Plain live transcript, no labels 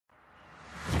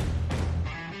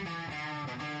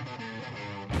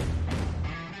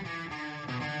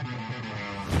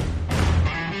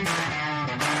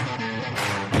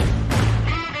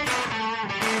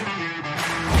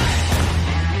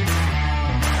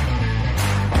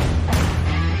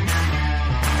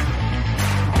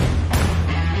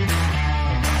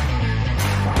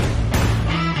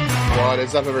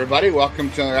is up, everybody?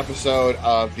 Welcome to another episode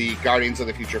of the Guardians of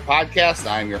the Future podcast.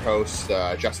 I'm your host,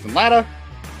 Justin Latta.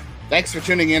 Thanks for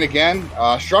tuning in again.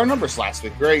 Strong numbers last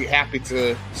week. Very happy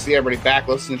to see everybody back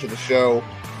listening to the show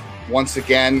once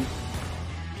again.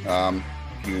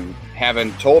 If you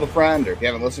haven't told a friend or if you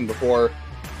haven't listened before,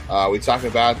 we talk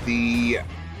about the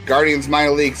Guardians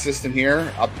minor league system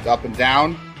here, up and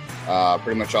down.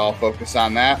 Pretty much all focus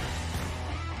on that.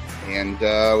 And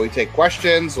we take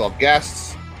questions, we'll have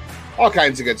guests, all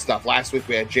kinds of good stuff. Last week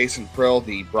we had Jason Prill,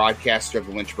 the broadcaster of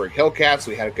the Lynchburg Hillcats.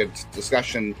 We had a good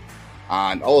discussion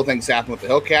on all the things happening with the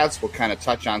Hillcats. We'll kind of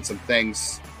touch on some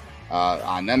things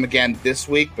on them again this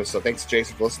week. But so thanks to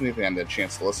Jason for listening. If you haven't had a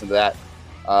chance to listen to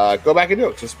that, go back and do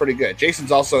it. It's pretty good.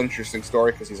 Jason's also an interesting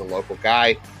story because he's a local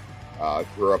guy.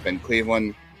 Grew up in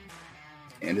Cleveland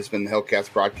and has been the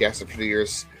Hillcats broadcaster for 2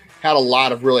 years. Had a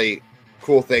lot of really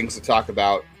cool things to talk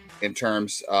about in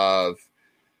terms of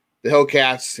the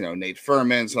Hillcats, Nate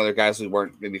Furman, some other guys we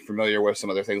weren't maybe familiar with,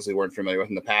 some other things we weren't familiar with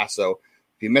in the past. So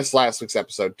if you missed last week's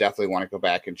episode, definitely want to go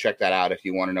back and check that out if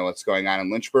you want to know what's going on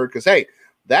in Lynchburg. Because, hey,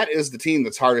 that is the team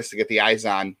that's hardest to get the eyes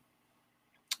on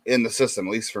in the system,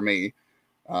 at least for me.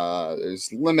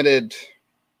 There's limited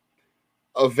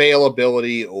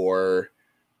availability or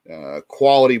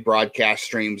quality broadcast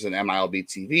streams in MILB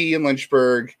TV in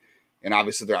Lynchburg. And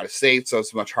obviously they're out of state, so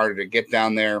it's much harder to get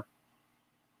down there.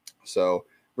 So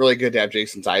really good to have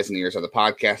Jason's eyes and ears on the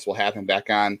podcast. We'll have him back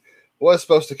on. Was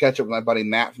supposed to catch up with my buddy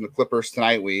Matt from the Clippers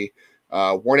tonight. We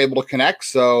weren't able to connect,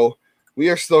 so we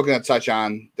are still going to touch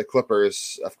on the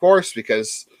Clippers, of course,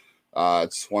 because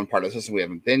it's one part of the system we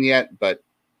haven't been yet. But,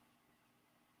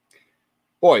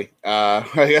 boy, I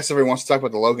guess everyone wants to talk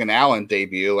about the Logan Allen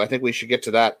debut. I think we should get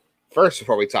to that first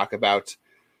before we talk about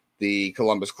the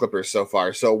Columbus Clippers so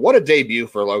far. So what a debut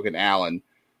for Logan Allen.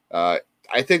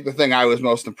 I think the thing I was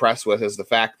most impressed with is the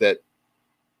fact that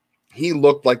he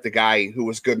looked like the guy who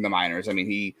was good in the minors. I mean,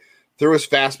 he threw his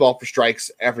fastball for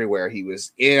strikes everywhere. He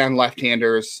was in on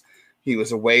left-handers. He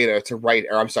was away he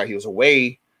was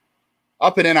away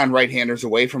up and in on right-handers,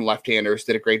 away from left-handers.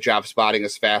 Did a great job spotting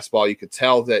his fastball. You could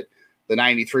tell that the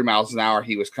 93 miles an hour,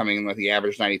 he was coming in with the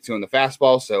average 92 in the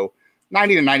fastball. So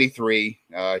 90 to 93,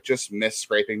 just missed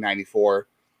scraping 94.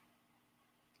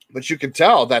 But you could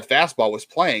tell that fastball was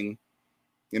playing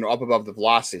up above the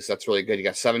velocity. So that's really good. You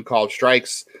got 7 called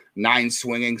strikes, 9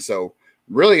 swinging. So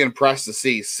really impressed to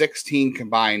see 16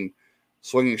 combined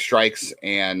swinging strikes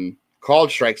and called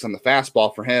strikes on the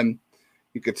fastball for him.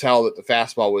 You could tell that the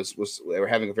fastball was they were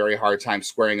having a very hard time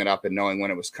squaring it up and knowing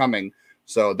when it was coming.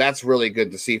 So that's really good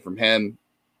to see from him,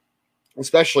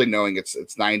 especially knowing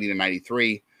it's 90 to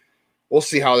 93. We'll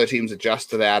see how the teams adjust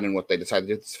to that and what they decide to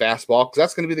do with this fastball, because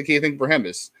that's going to be the key thing for him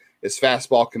is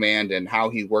fastball command and how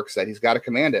he works that. He's got to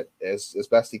command it as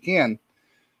best he can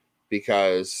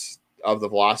because of the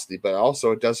velocity, but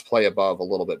also it does play above a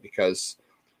little bit because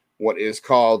what is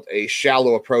called a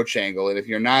shallow approach angle. And if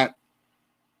you're not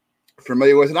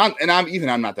familiar with it, I'm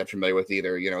not that familiar with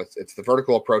either. It's the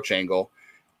vertical approach angle.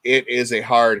 It is a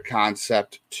hard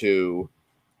concept to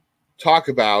talk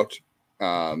about.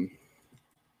 But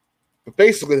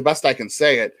basically the best I can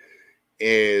say it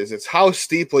is it's how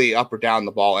steeply up or down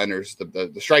the ball enters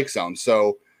the strike zone.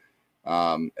 So,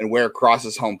 and where it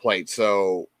crosses home plate.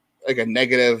 So like a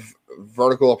negative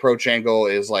vertical approach angle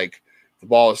is like the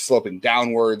ball is sloping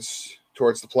downwards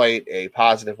towards the plate. A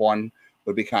positive one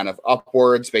would be kind of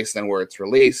upwards based on where it's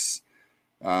released.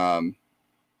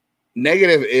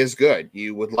 Negative is good.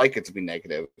 You would like it to be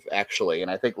negative actually.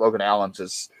 And I think Logan Allen's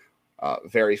is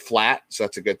very flat. So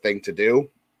that's a good thing to do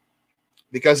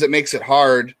because it makes it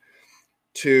hard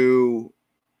to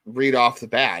read off the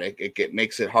bat. It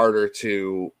makes it harder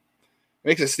to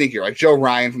makes it sneakier. Like Joe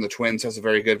Ryan from the Twins has a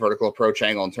very good vertical approach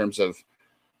angle in terms of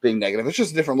being negative. It's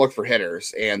just a different look for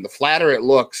hitters. And the flatter it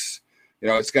looks,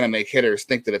 it's going to make hitters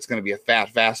think that it's going to be a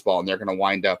fat fastball and they're going to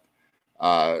wind up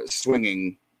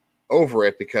swinging over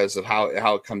it because of how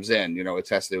it comes in. It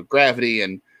has to do with gravity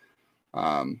and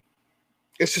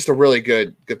it's just a really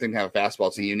good thing to have a fastball.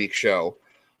 It's a unique show.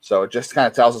 So it just kind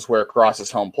of tells us where it crosses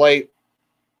home plate.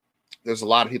 There's a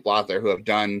lot of people out there who have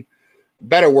done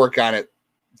better work on it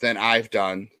than I've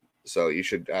done. So you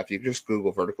should, if you just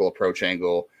Google vertical approach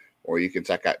angle, or you can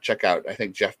check out, I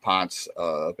think Jeff Ponce,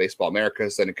 Baseball America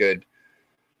has done a good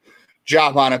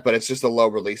job on it, but it's just a low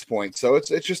release point. So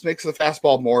it just makes the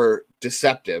fastball more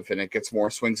deceptive and it gets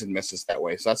more swings and misses that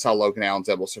way. So that's how Logan Allen's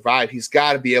able to survive. He's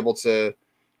got to be able to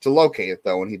locate it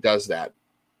though when he does that.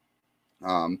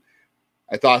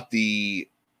 I thought the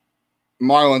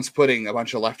Marlins putting a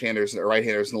bunch of left-handers or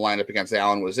right-handers in the lineup against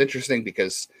Allen was interesting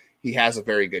because he has a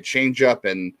very good changeup,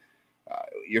 and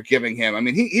you're giving him. I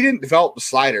mean, he didn't develop the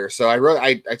slider. So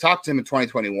I talked to him in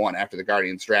 2021 after the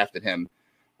Guardians drafted him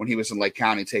when he was in Lake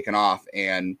County taking off.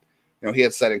 And, he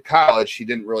had said in college,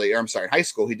 in high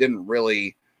school, he didn't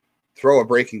really throw a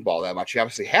breaking ball that much. He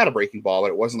obviously had a breaking ball,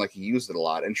 but it wasn't like he used it a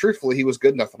lot. And truthfully, he was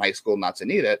good enough in high school not to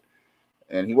need it.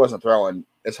 And he wasn't throwing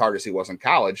as hard as he was in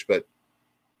college, but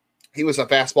he was a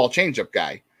fastball changeup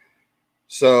guy.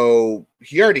 So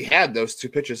he already had those two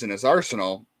pitches in his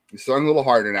arsenal. He's throwing a little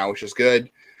harder now, which is good.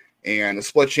 And the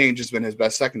split change has been his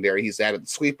best secondary. He's added the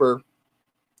sweeper,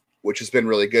 which has been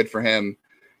really good for him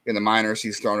in the minors.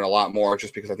 He's thrown it a lot more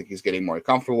just because I think he's getting more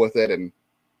comfortable with it. And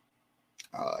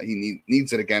he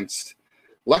needs it against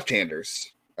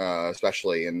left-handers,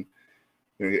 especially. And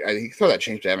he can throw that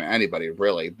change to anybody,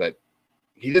 really. But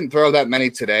he didn't throw that many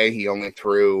today. He only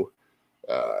threw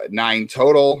 9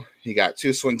 total. He got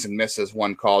 2 swings and misses,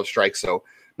 1 called strike. So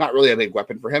not really a big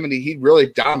weapon for him. And he really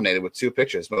dominated with 2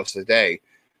 pitches most of the day.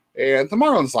 And the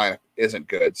Marlins lineup isn't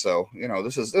good. So,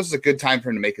 this is a good time for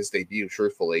him to make his debut,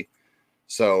 truthfully.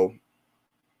 So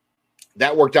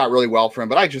that worked out really well for him.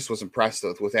 But I just was impressed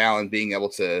with Allen being able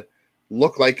to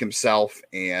look like himself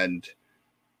and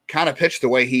kind of pitch the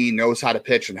way he knows how to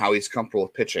pitch and how he's comfortable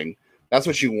with pitching. That's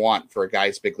what you want for a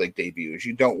guy's big league debut. Is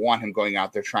you don't want him going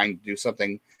out there trying to do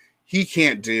something he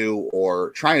can't do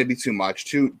or trying to be too much,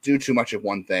 do too much of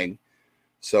one thing.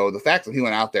 So the fact that he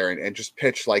went out there and just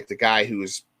pitched like the guy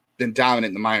who's been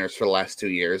dominant in the minors for the last 2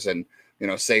 years and,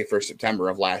 say for September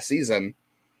of last season,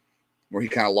 where he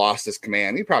kind of lost his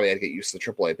command. He probably had to get used to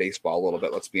AAA baseball a little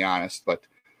bit, let's be honest. But,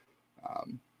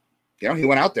 he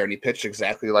went out there and he pitched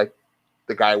exactly like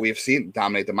the guy we've seen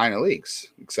dominate the minor leagues,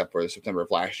 except for the September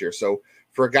of last year. So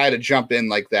for a guy to jump in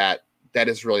like that, that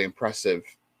is really impressive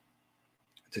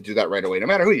to do that right away, no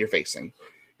matter who you're facing.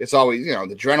 It's always, the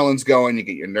adrenaline's going, you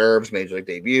get your nerves, major league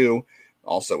debut.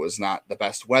 Also, it was not the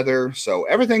best weather. So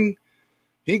everything,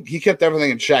 he kept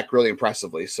everything in check really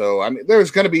impressively. So, I mean,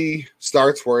 there's going to be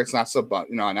starts where it's not so,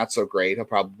 not so great. He'll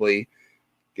probably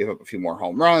give up a few more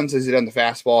home runs as he did on the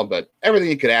fastball, but everything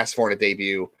you could ask for in a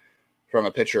debut from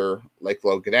a pitcher like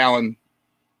Logan Allen,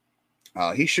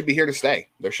 he should be here to stay.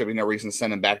 There should be no reason to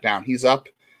send him back down. He's up.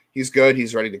 He's good.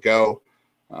 He's ready to go.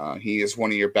 He is one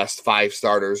of your best 5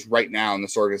 starters right now in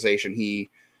this organization. He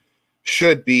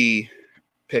should be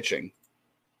pitching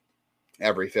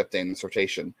every 5th day in this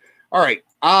rotation. All right,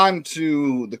 on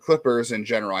to the Clippers in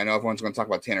general. I know everyone's going to talk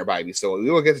about Tanner Bibee, so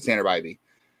we will get to Tanner Bibee.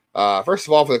 First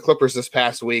of all, for the Clippers this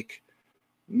past week,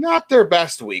 not their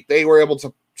best week. They were able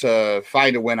to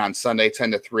find a win on Sunday,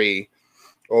 10-3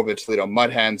 over the Toledo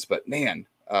Mud Hens. But, man,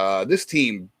 this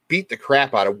team beat the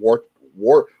crap out of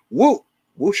Worcester.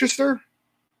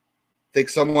 I think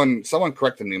someone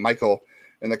corrected me. Michael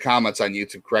in the comments on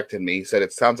YouTube corrected me. He said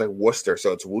it sounds like Worcester,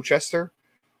 so it's Worcester.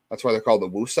 That's why they're called the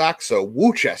Woo Sox. So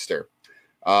Worcester.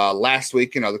 Last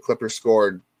week, the Clippers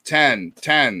scored 10,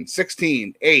 10,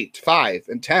 16, 8, 5,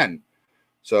 and 10.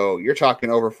 So you're talking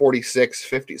over 46,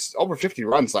 50, over 50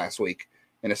 runs last week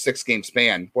in a 6-game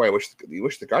span. Boy, I wish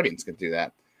the Guardians could do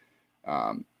that.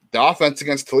 The offense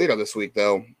against Toledo this week,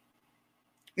 though,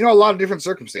 a lot of different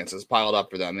circumstances piled up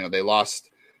for them. They lost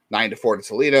 9-4 to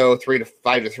Toledo,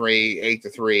 5-3,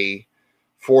 8-3,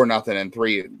 4-0,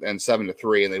 and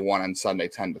 7-3, and they won on Sunday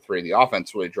 10-3. The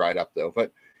offense really dried up though,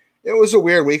 but it was a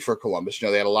weird week for Columbus.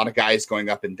 They had a lot of guys going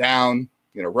up and down.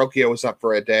 Rocchio was up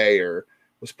for a day or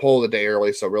was pulled a day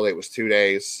early, so really it was 2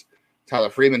 days.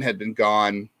 Tyler Freeman had been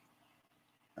gone.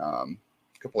 A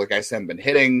couple of guys haven't been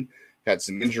hitting, had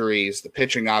some injuries. The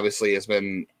pitching obviously has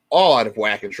been all out of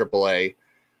whack in AAA,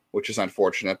 which is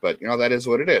unfortunate, but that is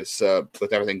what it is.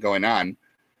 With everything going on,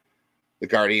 the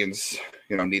Guardians,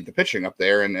 need the pitching up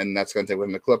there, and that's going to take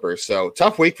with the Clippers. So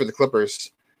tough week for the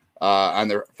Clippers on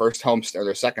their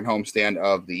their second homestand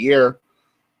of the year.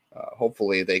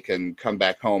 Hopefully they can come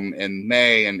back home in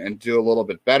May and do a little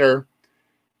bit better.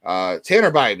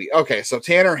 Tanner Bibee. Okay, so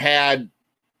Tanner had,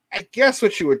 I guess,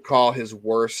 what you would call his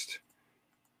worst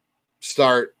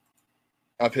start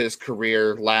of his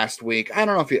career last week. I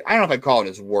don't know if I'd call it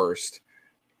his worst.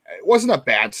 It wasn't a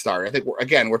bad start. I think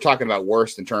we're talking about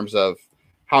worst in terms of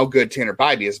how good Tanner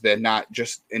Bibee has been, not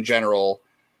just in general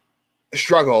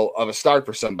struggle of a start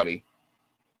for somebody.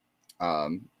 4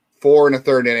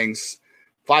 1/3 innings,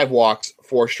 5 walks,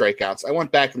 4 strikeouts. I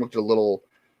went back and looked at a little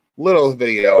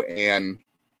video, and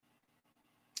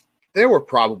there were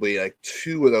probably like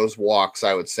 2 of those walks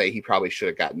I would say he probably should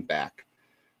have gotten back.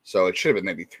 So it should have been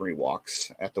maybe 3 walks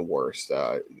at the worst.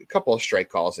 A couple of strike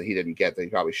calls that he didn't get that he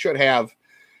probably should have.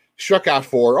 Struck out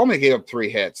 4, only gave up 3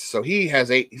 hits. So he has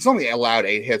 8. He's only allowed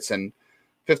 8 hits in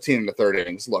 15 1/3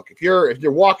 innings. Look, if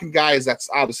you're walking guys, that's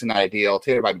obviously not ideal.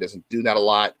 Tanner Bibee doesn't do that a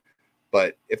lot.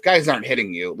 But if guys aren't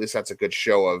hitting you, at least that's a good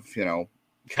show of,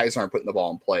 guys aren't putting the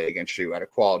ball in play against you at a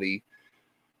quality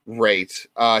rate.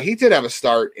 He did have a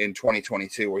start in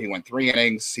 2022 where he went 3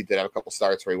 innings. He did have a couple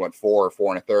starts where he went 4 or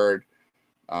 4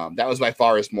 1/3. That was by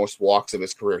far his most walks of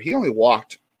his career. He only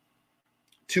walked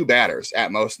 2 batters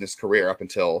at most in his career up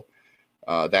until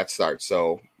that start.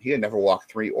 So he had never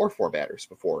walked 3 or 4 batters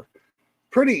before.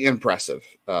 Pretty impressive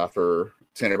for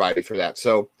Tanner Bybee for that.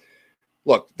 So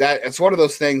look, it's one of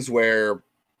those things where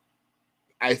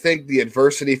I think the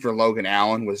adversity for Logan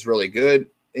Allen was really good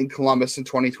in Columbus in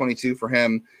 2022 for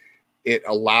him. It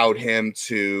allowed him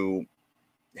to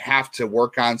have to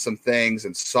work on some things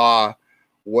and saw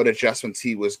what adjustments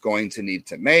he was going to need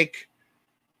to make.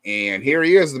 And here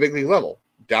he is at the big league level,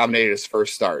 dominated his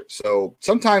first start. So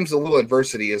sometimes a little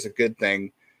adversity is a good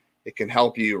thing. It can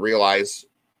help you realize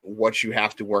what you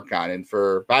have to work on. And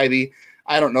for Bybee,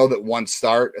 I don't know that one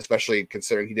start, especially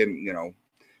considering he didn't,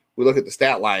 we look at the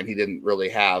stat line, he didn't really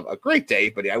have a great day,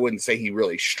 but I wouldn't say he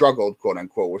really struggled, quote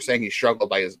unquote. We're saying he struggled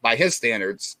by his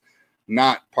standards,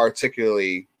 not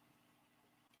particularly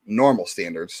normal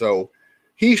standards. So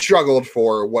he struggled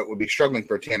for what would be struggling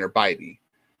for Tanner Bybee,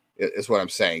 is what I'm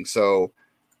saying. So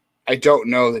I don't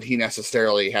know that he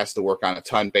necessarily has to work on a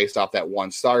ton based off that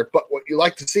one start. But what you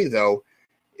like to see, though,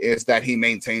 is that he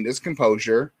maintained his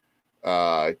composure,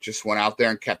 just went out there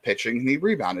and kept pitching, and he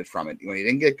rebounded from it. When he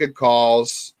didn't get good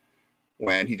calls,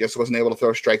 when he just wasn't able to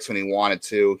throw strikes when he wanted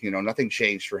to, nothing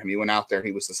changed for him. He went out there,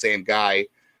 he was the same guy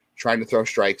trying to throw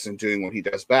strikes and doing what he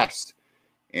does best.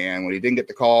 And when he didn't get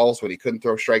the calls, when he couldn't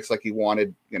throw strikes like he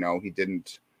wanted,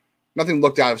 nothing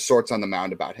looked out of sorts on the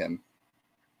mound about him.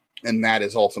 And that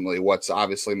is ultimately what's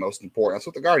obviously most important. That's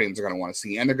what the Guardians are going to want to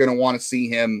see. And they're going to want to see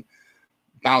him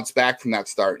bounce back from that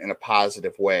start in a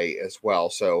positive way as well.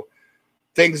 So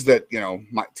things that,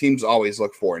 my teams always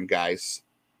look for in guys.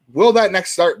 Will that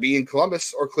next start be in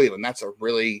Columbus or Cleveland? That's a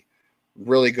really,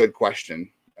 really good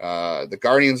question. The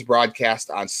Guardians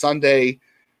broadcast on Sunday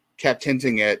kept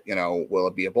hinting at, will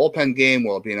it be a bullpen game?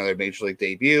 Will it be another major league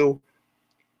debut?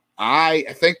 I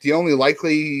think the only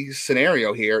likely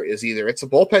scenario here is either it's a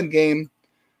bullpen game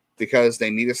because they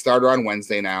need a starter on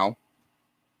Wednesday now,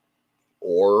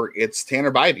 or it's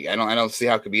Tanner Bybee. I don't see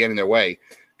how it could be any other way.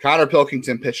 Connor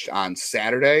Pilkington pitched on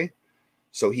Saturday,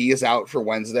 so he is out for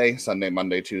Wednesday, Sunday,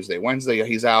 Monday, Tuesday, Wednesday.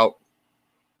 He's out.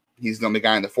 He's the only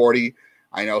guy in the 40.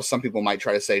 I know some people might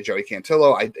try to say Joey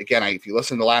Cantillo. If you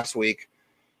listen to last week,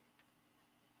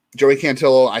 Joey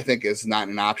Cantillo, I think, is not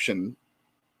an option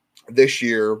this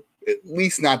year, at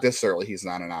least not this early. He's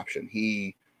not an option.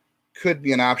 He could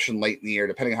be an option late in the year,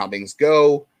 depending on how things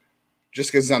go.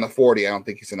 Just because he's on the 40, I don't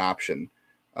think he's an option.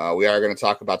 We are going to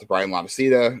talk about the Brian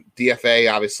Lavacita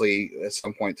DFA, obviously, at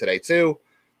some point today, too,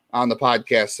 on the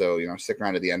podcast. So, stick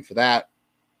around to the end for that.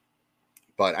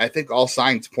 But I think all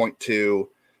signs point to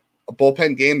a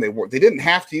bullpen game. They didn't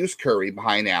have to use Curry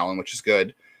behind Allen, which is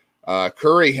good.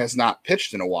 Curry has not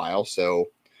pitched in a while, so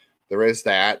there is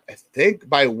that. I think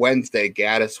by Wednesday,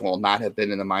 Gaddis will not have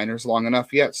been in the minors long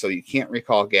enough yet, so you can't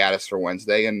recall Gaddis for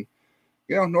Wednesday, and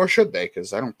nor should they,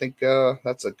 because I don't think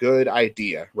that's a good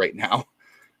idea right now.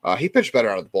 He pitched better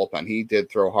out of the bullpen. He did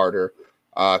throw harder.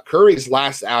 Curry's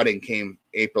last outing came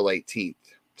April 18th,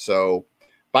 so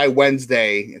by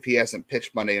Wednesday, if he hasn't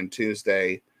pitched Monday and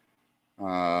Tuesday,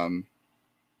 I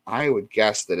would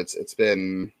guess that it's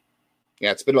been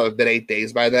about 8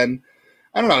 days by then.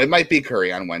 I don't know. It might be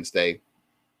Curry on Wednesday.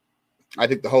 I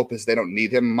think the hope is they don't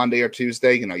need him Monday or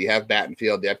Tuesday. You have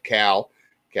Battenfield, you have Cal.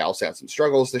 Cal's had some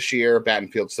struggles this year.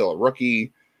 Battenfield's still a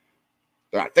rookie.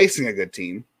 They're not facing a good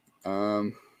team.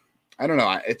 I don't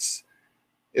know.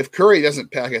 If Curry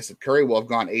doesn't, like I said, Curry will have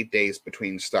gone 8 days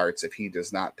between starts if he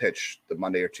does not pitch the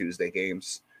Monday or Tuesday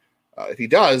games. If he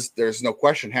does, there's no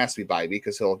question it has to be Bybee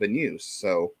because he'll have been used.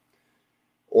 So,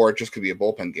 or it just could be a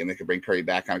bullpen game. They could bring Curry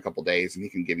back on a couple days and he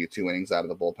can give you 2 innings out of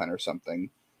the bullpen or something.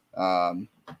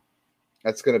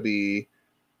 That's going to be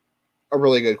a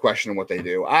really good question of what they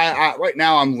do. I right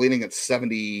now I'm leaning at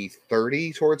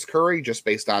 70-30 towards Curry just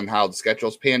based on how the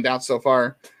schedule's panned out so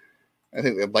far. I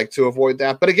think they'd like to avoid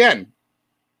that. But again,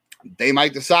 they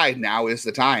might decide now is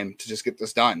the time to just get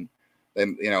this done.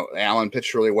 Then, Allen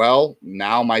pitched really well.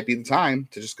 Now might be the time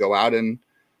to just go out and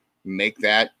make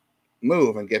that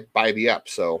move and get Bybee up.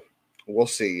 So we'll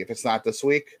see. If it's not this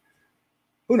week,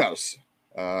 who knows?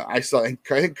 I think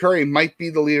Curry might be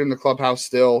the leader in the clubhouse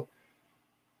still,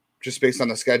 just based on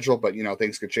the schedule. But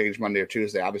things could change Monday or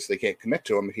Tuesday. Obviously, can't commit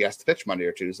to him if he has to pitch Monday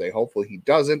or Tuesday. Hopefully, he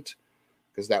doesn't,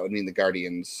 because that would mean the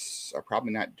Guardians are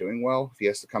probably not doing well if he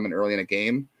has to come in early in a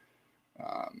game.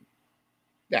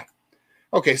 Yeah.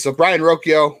 Okay, so Brian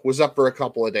Rocchio was up for a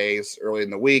couple of days early in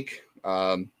the week.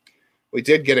 We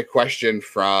did get a question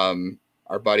from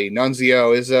our buddy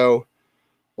Nunzio Izzo,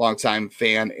 longtime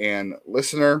fan and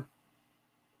listener.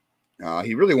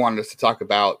 He really wanted us to talk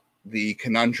about the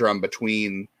conundrum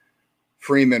between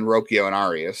Freeman, Rocchio, and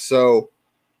Arias. So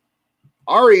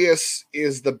Arias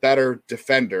is the better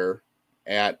defender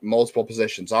at multiple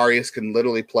positions. Arias can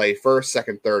literally play first,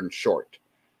 second, third, and short.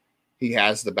 He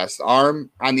has the best arm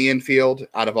on the infield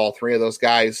out of all three of those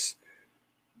guys.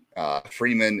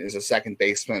 Freeman is a second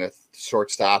baseman, a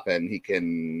shortstop, and he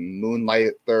can moonlight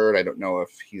at third. I don't know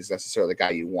if he's necessarily the guy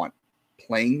you want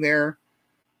playing there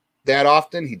that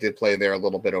often. He did play there a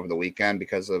little bit over the weekend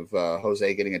because of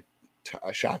Jose getting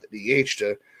a shot at DH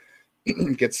to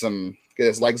get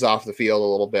his legs off the field a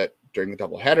little bit during the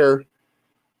doubleheader.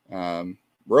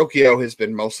 Rocchio has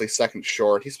been mostly second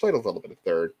short. He's played a little bit of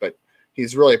third, but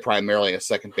he's really primarily a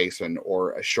second baseman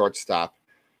or a shortstop.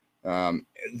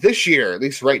 This year, at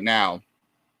least right now,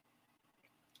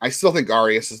 I still think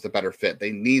Arias is the better fit.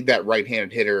 They need that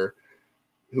right-handed hitter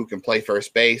who can play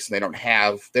first base, and they don't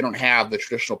have the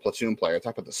traditional platoon player. I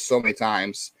talked about this so many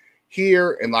times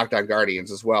here in Locked On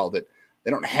Guardians as well, that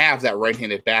they don't have that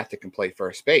right-handed bat that can play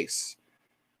first base,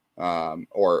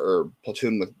 or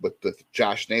platoon with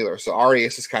Josh Naylor. So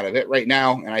Arias is kind of it right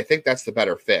now, and I think that's the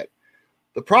better fit.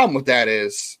 The problem with that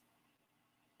is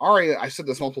Arias, I said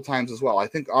this multiple times as well, I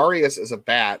think Arias is a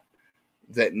bat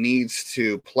that needs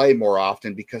to play more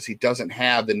often because he doesn't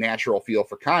have the natural feel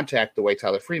for contact the way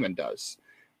Tyler Freeman does,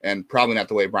 and probably not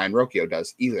the way Brayan Rocchio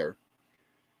does either.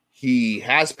 He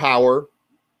has power.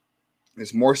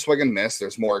 There's more swing and miss.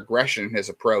 There's more aggression in his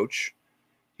approach.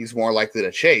 He's more likely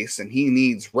to chase, and he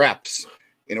needs reps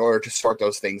in order to sort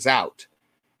those things out.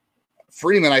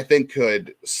 Freeman, I think,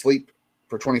 could sleep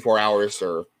for 24 hours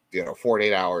or 4 to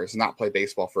 8 hours, not play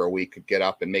baseball for a week, could get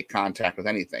up and make contact with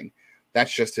anything.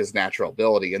 That's just his natural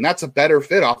ability, and that's a better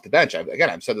fit off the bench.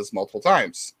 I've said this multiple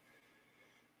times.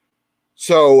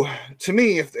 So, to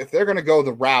me, if they're going to go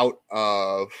the route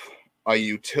of a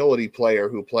utility player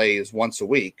who plays once a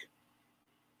week,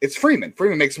 it's Freeman.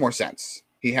 Freeman makes more sense.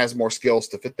 He has more skills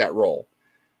to fit that role.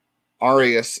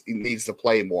 Arias needs to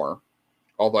play more,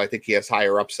 although I think he has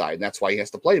higher upside, and that's why he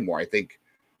has to play more. I think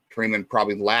Freeman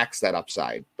probably lacks that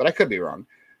upside, but I could be wrong.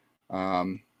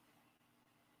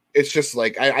 It's just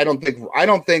like I don't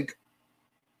think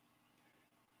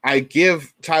I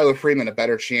give Tyler Freeman a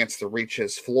better chance to reach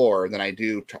his floor than I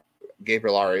do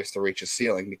Gabriel Arias to reach his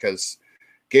ceiling, because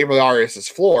Gabriel Arias'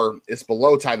 floor is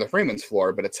below Tyler Freeman's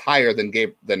floor, but it's higher than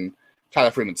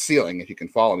Tyler Freeman's ceiling, if you can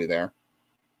follow me there.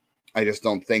 I just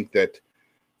don't think that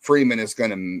Freeman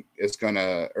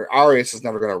or Arias is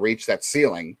never gonna reach that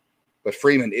ceiling, but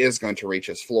Freeman is going to reach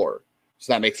his floor.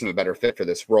 So that makes him a better fit for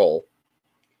this role.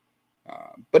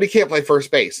 But he can't play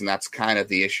first base, and that's kind of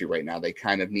the issue right now. They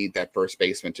kind of need that first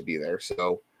baseman to be there.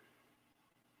 So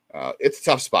it's a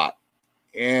tough spot.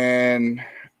 And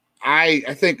I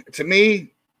think, to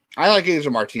me, I like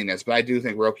Angel Martinez, but I do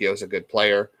think Rocchio is a good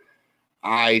player.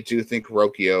 I do think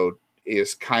Rocchio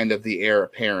is kind of the heir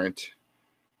apparent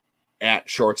at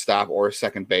shortstop or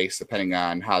second base, depending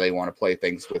on how they want to play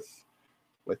things with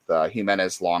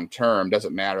Jimenez long term.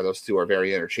 Doesn't matter. Those two are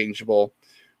very interchangeable.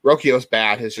 Rocchio's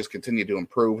bat has just continued to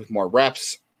improve with more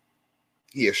reps.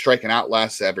 He is striking out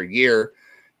less every year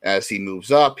as he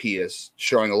moves up. He is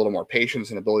showing a little more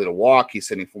patience and ability to walk. He's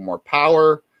hitting for more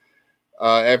power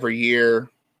every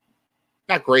year.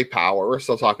 Not great power. We're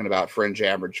still talking about fringe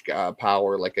average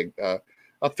power, like a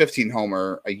 15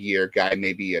 homer a year guy,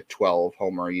 maybe a 12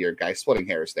 homer a year guy, splitting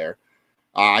hairs there.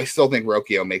 I still think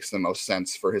Rocchio makes the most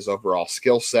sense for his overall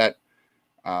skill set.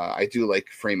 I do like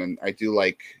Freeman. I do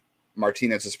like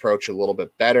Martinez's approach a little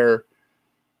bit better,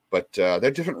 but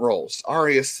they're different roles.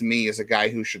 Arias, to me, is a guy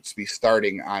who should be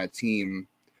starting on a team.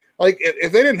 Like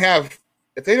if they didn't have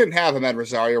Amed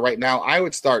Rosario right now, I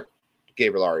would start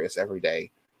Gabriel Arias every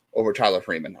day over Tyler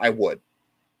Freeman. I would.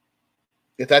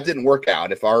 If that didn't work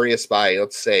out, if Arias by,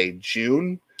 let's say,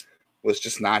 June was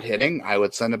just not hitting, I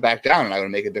would send him back down and I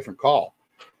would make a different call.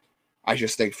 I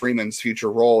just think Freeman's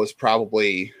future role is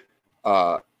probably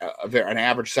an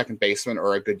average second baseman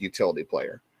or a good utility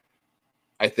player.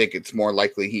 I think it's more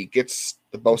likely he gets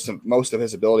the most of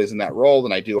his abilities in that role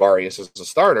than I do Arias as a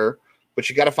starter, but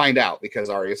you got to find out because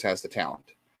Arias has the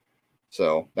talent.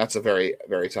 So that's a very,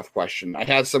 very tough question. I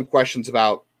had some questions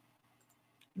about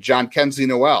Jhonkensy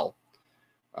Noel.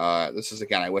 This is,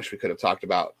 again, I wish we could have talked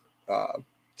about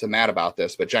to Matt about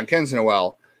this, but Jhonkensy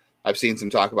Noel, I've seen some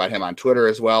talk about him on Twitter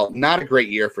as well. Not a great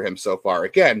year for him so far.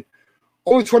 Again,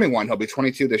 only 21. He'll be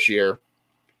 22 this year.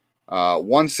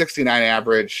 169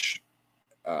 average,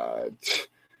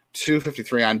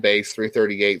 253 on base,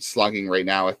 338 slugging right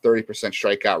now, a 30%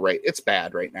 strikeout rate. It's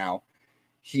bad right now.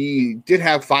 He did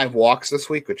have 5 walks this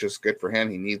week, which is good for him.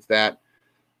 He needs that.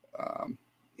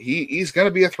 He's going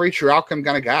to be a 3 true outcome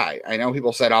kind of guy. I know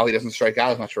people said, oh, he doesn't strike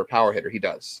out as much for a power hitter. He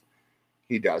does.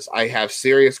 He does. I have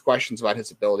serious questions about his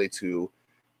ability to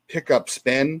pick up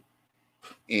spin,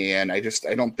 and I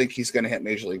don't think he's going to hit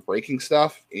major league breaking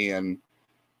stuff. And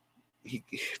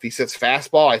if he sits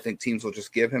fastball, I think teams will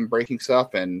just give him breaking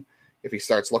stuff. And if he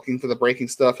starts looking for the breaking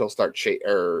stuff, he'll start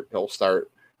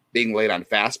being late on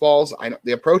fastballs.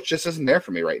 The approach just isn't there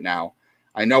for me right now.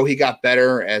 I know he got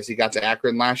better as he got to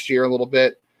Akron last year a little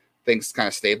bit. Things kind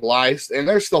of stabilized, and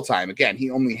there's still time. Again, he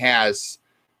only has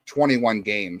 24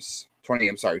 games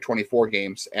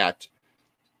at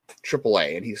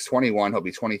AAA, and he's 21. He'll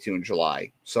be 22 in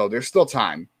July. So there's still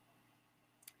time.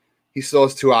 He still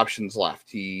has 2 options left.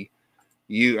 He'll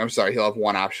have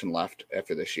 1 option left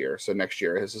after this year. So next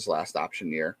year is his last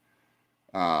option year.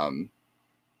 I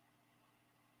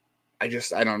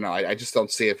don't know. I just don't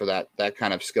see it for that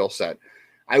kind of skill set.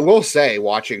 I will say,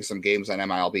 watching some games on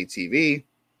MLB TV,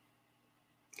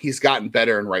 he's gotten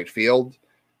better in right field.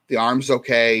 The arm's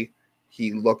okay.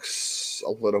 He looks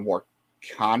a little more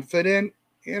confident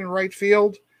in right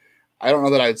field. I don't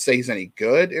know that I would say he's any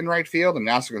good in right field. And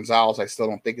Oscar Gonzalez, I still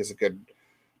don't think is a good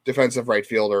defensive right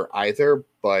fielder either.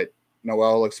 But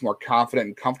Noel looks more confident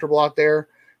and comfortable out there.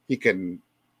 He can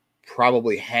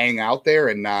probably hang out there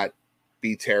and not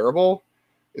be terrible.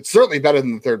 It's certainly better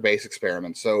than the third base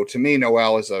experiment. So to me,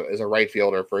 Noel is a right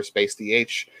fielder, first base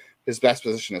DH. His best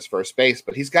position is first base,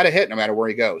 but he's got to hit no matter where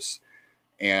he goes.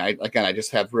 And I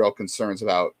just have real concerns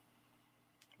about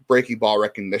breaking ball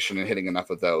recognition and hitting enough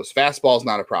of those. Fastball is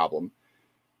not a problem,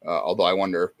 although I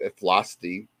wonder if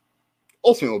velocity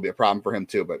ultimately will be a problem for him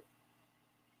too. But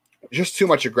just too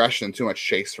much aggression and too much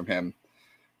chase from him.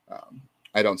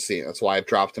 I don't see it. That's why I've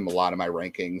dropped him a lot in my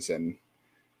rankings, and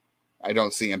I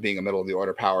don't see him being a middle of the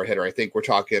order power hitter. I think we're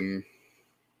talking,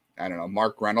 I don't know,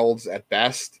 Mark Reynolds at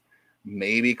best.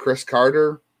 Maybe Chris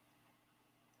Carter,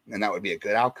 and that would be a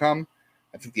good outcome.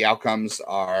 I think the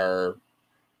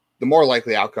more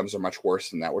likely outcomes are much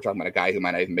worse than that. We're talking about a guy who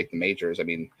might not even make the majors. I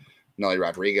mean, Nelly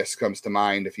Rodriguez comes to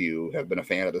mind if you have been a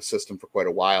fan of the system for quite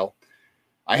a while.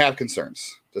 I have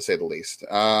concerns, to say the least.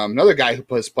 Another guy who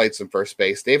has played some first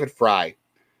base, David Fry,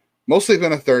 mostly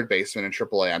been a third baseman in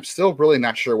AAA. I'm still really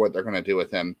not sure what they're going to do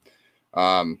with him.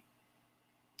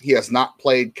 He has not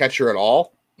played catcher at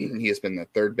all. He has been the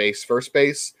third base, first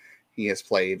base. He has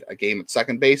played a game at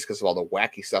second base because of all the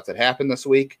wacky stuff that happened this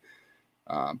week.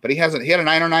 But he had a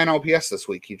 909 OPS this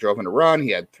week. He drove in a run. He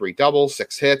had 3 doubles,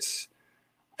 6 hits.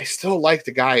 I still like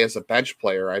the guy as a bench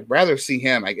player. I'd rather see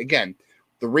him. Again,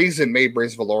 the reason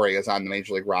Maybreeze Valori is on the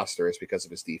Major League roster is because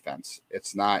of his defense.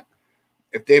 It's not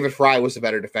 – if David Fry was a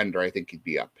better defender, I think he'd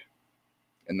be up.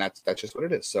 And that's just what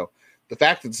it is. So the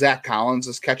fact that Zach Collins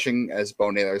is catching as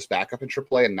Bo Naylor's backup in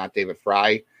AAA and not David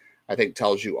Fry, I think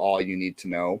tells you all you need to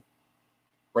know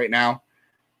right now.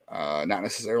 Not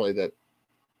necessarily that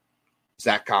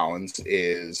Zach Collins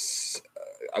is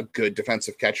a good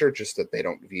defensive catcher, just that they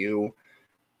don't view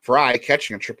Fry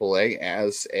catching in AAA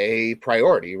as a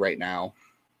priority right now.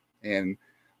 And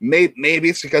maybe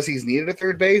it's because he's needed at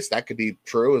third base. That could be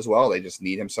true as well. They just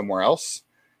need him somewhere else.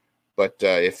 But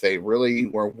if they really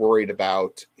were worried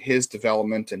about his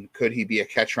development and could he be a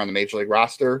catcher on the Major League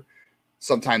roster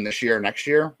sometime this year or next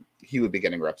year, he would be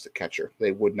getting reps at catcher.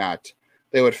 They would not.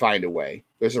 They would find a way.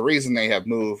 There's a reason they have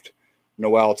moved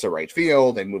Noel to right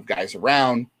field. They move guys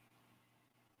around.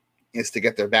 Is to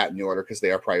get their bat in the order because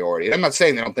they are priority. And I'm not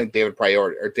saying they don't think David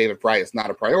Fry is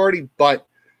not a priority, but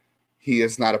he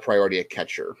is not a priority at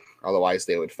catcher. Otherwise,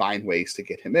 they would find ways to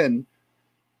get him in,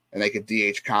 and they could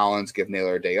DH Collins, give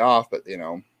Naylor a day off. But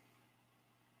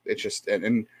it's just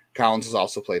and Collins has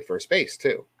also played first base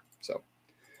too. So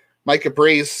Mike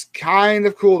Capri's kind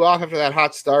of cooled off after that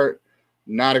hot start.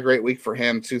 Not a great week for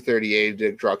him. 238,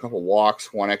 did draw a couple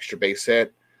walks, 1 extra base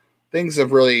hit. Things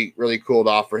have really, really cooled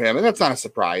off for him, and that's not a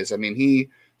surprise. I mean, he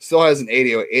still has an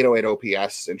 808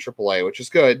 OPS in AAA, which is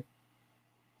good.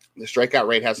 The strikeout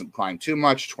rate hasn't climbed too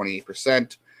much,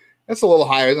 28%. That's a little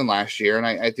higher than last year, and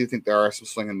I do think there are some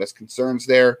swing and miss concerns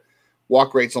there.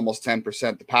 Walk rate's almost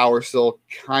 10%. The power's still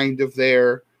kind of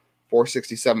there,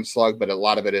 467 slug, but a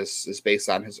lot of it is based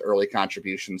on his early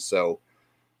contributions. So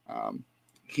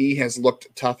he has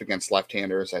looked tough against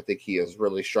left-handers. I think he has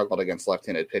really struggled against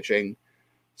left-handed pitching.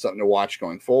 Something to watch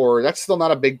going forward. That's still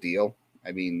not a big deal.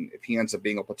 I mean, if he ends up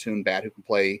being a platoon bat who can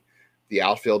play the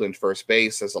outfield and first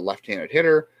base as a left-handed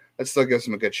hitter, that still gives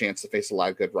him a good chance to face a lot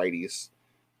of good righties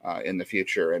in the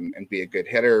future and be a good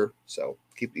hitter. So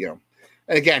keep, and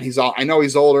again, I know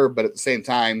he's older, but at the same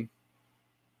time,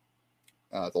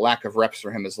 The lack of reps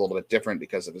for him is a little bit different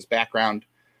because of his background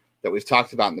that we've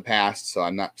talked about in the past, so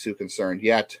I'm not too concerned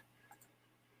yet.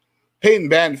 Peyton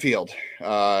Banfield,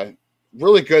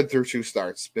 really good through 2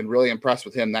 starts. Been really impressed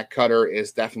with him. That cutter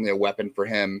is definitely a weapon for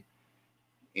him,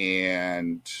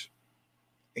 and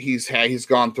he's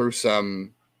gone through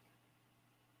some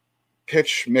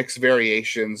pitch mix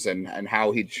variations and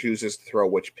how he chooses to throw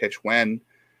which pitch when.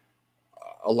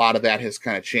 A lot of that has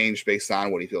kind of changed based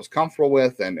on what he feels comfortable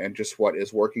with and just what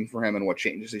is working for him and what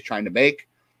changes he's trying to make.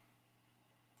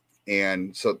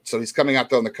 And so he's coming out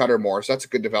throwing the cutter more. So that's a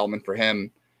good development for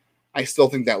him. I still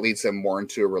think that leads him more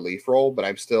into a relief role, but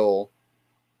I'm still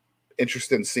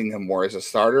interested in seeing him more as a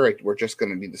starter. We're just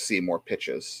going to need to see more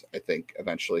pitches, I think,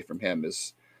 eventually from him.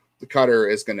 Is the cutter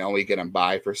is going to only get him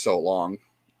by for so long,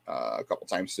 a couple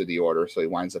times through the order. So he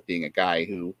winds up being a guy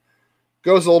who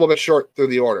goes a little bit short through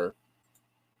the order.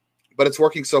 But it's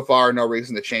working so far, no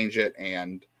reason to change it.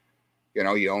 And,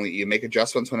 you make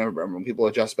adjustments when people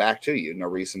adjust back to you. No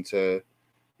reason to,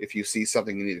 if you see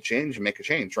something you need to change, make a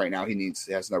change. Right now, he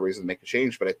has no reason to make a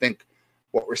change. But I think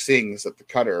what we're seeing is that the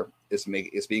cutter is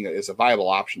a viable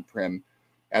option for him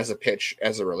as a pitch,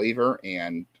 as a reliever.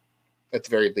 And at the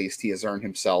very least, he has earned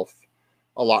himself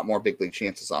a lot more big league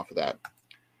chances off of that.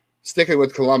 Sticking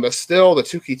with Columbus, still the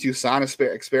Touki Toussaint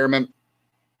experiment.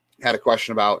 Had a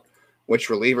question about which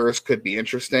relievers could be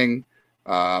interesting,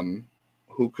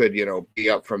 who could, be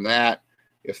up from that.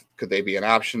 Could they be an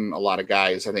option? A lot of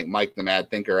guys, I think Mike the Mad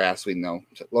Thinker asked,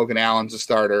 Logan Allen's a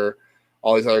starter.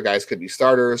 All these other guys could be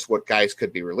starters. What guys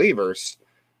could be relievers?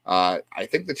 I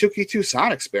think the Touki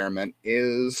Toussaint experiment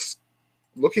is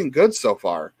looking good so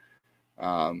far.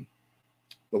 The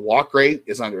walk rate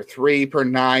is under 3 per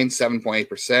 9, 7.8%.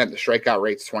 The strikeout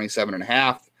rate's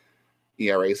 27.5.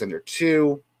 ERA is under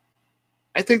 2.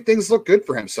 I think things look good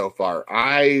for him so far.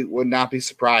 I would not be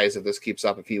surprised if this keeps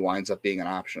up, if he winds up being an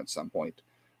option at some point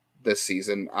this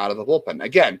season out of the bullpen.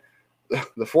 Again, the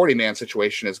 40-man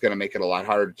situation is going to make it a lot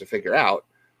harder to figure out,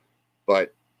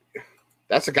 but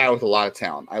that's a guy with a lot of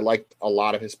talent. I liked a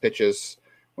lot of his pitches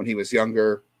when he was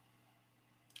younger.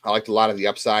 I liked a lot of the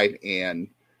upside, and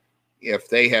if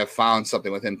they have found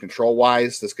something with him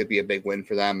control-wise, this could be a big win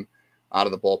for them out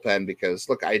of the bullpen because,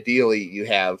 look, ideally you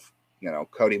have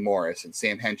Cody Morris and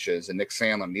Sam Hentges and Nick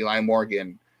Sandlin, Eli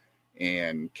Morgan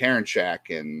and Karinchak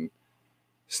and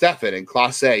Stefan and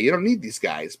Clase. You don't need these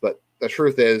guys, but the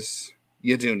truth is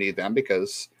you do need them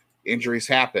because injuries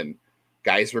happen.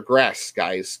 Guys regress.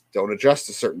 Guys don't adjust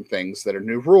to certain things that are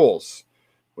new rules,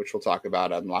 which we'll talk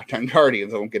about on Locked On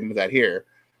Guardians. I won't get into that here.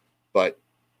 But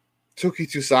Touki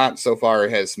Toussaint so far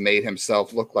has made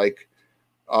himself look like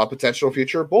a potential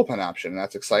future bullpen option, and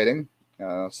that's exciting.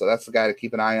 So that's the guy to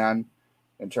keep an eye on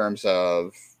in terms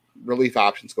of relief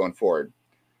options going forward.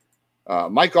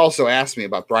 Mike also asked me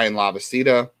about Brian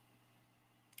Lavastida.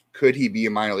 Could he be a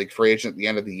minor league free agent at the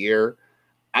end of the year?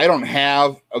 I don't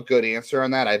have a good answer on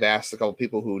that. I've asked a couple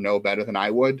people who know better than I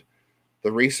would.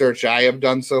 The research I have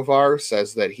done so far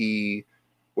says that he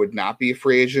would not be a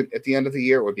free agent at the end of the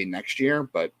year. It would be next year,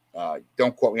 but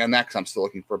don't quote me on that because I'm still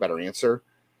looking for a better answer.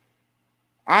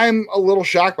 I'm a little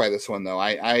shocked by this one, though.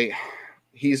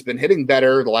 He's been hitting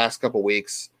better the last couple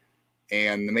weeks,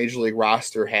 and the Major League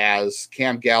roster has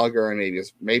Cam Gallagher and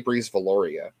Maybreeze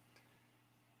Valoria.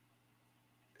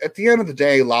 At the end of the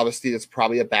day, Lavastida is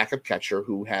probably a backup catcher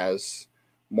who has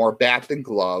more bat than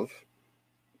glove,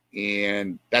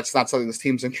 and that's not something this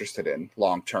team's interested in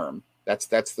long term. That's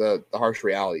the harsh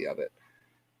reality of it.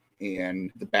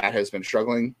 And the bat has been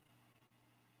struggling.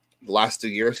 The last 2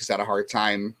 years, he's had a hard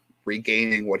time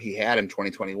regaining what he had in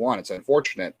 2021. It's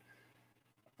unfortunate.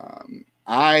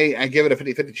 I give it a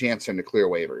 50-50 chance to clear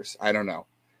waivers. I don't know.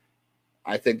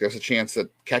 I think there's a chance that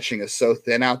catching is so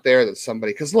thin out there that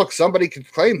somebody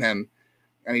could claim him,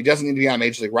 and he doesn't need to be on a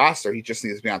Major League roster. He just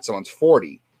needs to be on someone's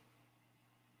 40.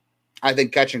 I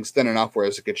think catching's thin enough where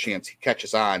there's a good chance he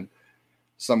catches on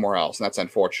somewhere else, and that's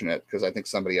unfortunate because I think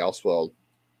somebody else will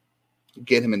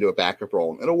get him into a backup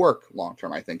role. It'll work long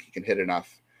term. I think he can hit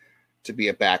enough to be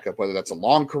a backup, whether that's a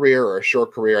long career or a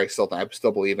short career. I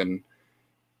still believe in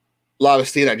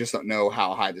Lavastida. I just don't know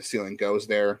how high the ceiling goes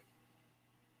there.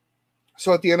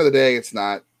 So at the end of the day, it's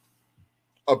not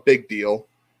a big deal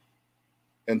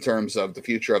in terms of the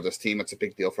future of this team. It's a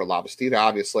big deal for Lavastida.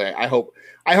 Obviously, I hope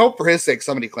for his sake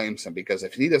somebody claims him, because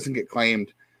if he doesn't get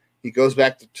claimed, he goes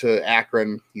back to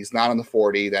Akron. He's not on the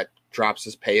 40. That drops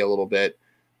his pay a little bit.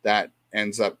 That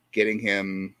ends up getting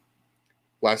him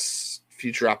less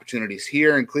future opportunities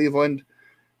here in Cleveland.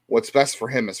 What's best for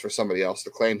him is for somebody else to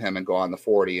claim him and go on the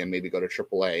 40 and maybe go to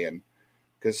AAA. And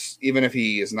because even if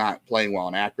he is not playing well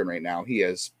in Akron right now, he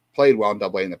has played well in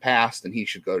AA in the past, and he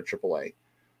should go to AAA.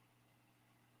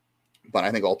 But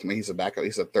I think ultimately he's a backup.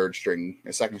 He's a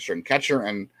second string catcher.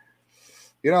 And,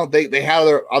 they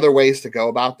have other ways to go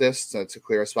about this to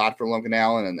clear a spot for Logan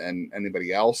Allen and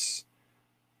anybody else.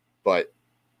 But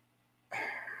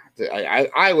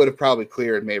I would have probably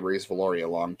cleared Mabrys Viloria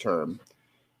long term.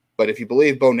 But if you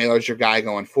believe Bo Naylor's your guy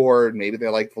going forward, maybe they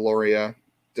like Viloria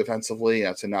defensively.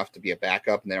 That's enough to be a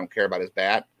backup and they don't care about his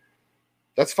bat.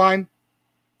 That's fine.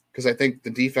 Because I think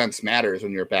the defense matters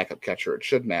when you're a backup catcher. It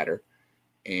should matter.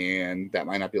 And that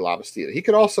might not be Lavastida. He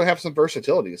could also have some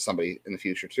versatility as somebody in the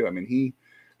future, too. I mean, he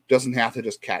doesn't have to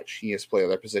just catch. He has to play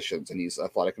other positions, and he's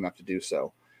athletic enough to do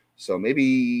so. So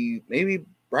maybe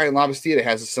Brian Lavastida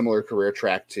has a similar career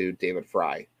track to David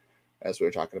Fry, as we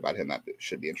were talking about him. That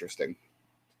should be interesting.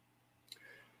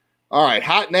 All right,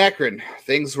 hot in Akron.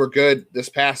 Things were good this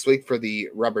past week for the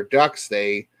Rubber Ducks.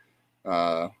 They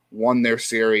won their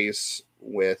series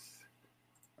with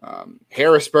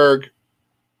Harrisburg.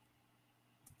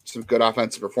 Some good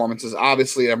offensive performances.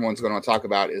 Obviously, everyone's going to talk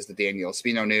about is the Daniel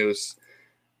Espino news.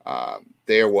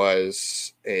 There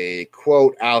was a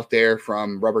quote out there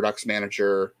from Rubber Ducks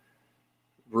manager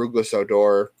Ruglis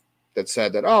Odor that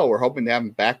said that, we're hoping to have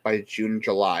him back by June and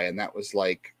July. And that was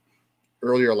like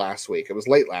earlier last week. It was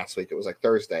late last week. It was like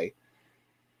Thursday.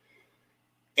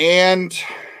 And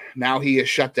now he is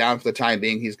shut down for the time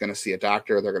being. He's going to see a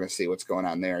doctor. They're going to see what's going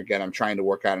on there. Again, I'm trying to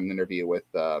work out an interview with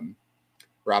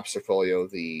Rob Cerfolio,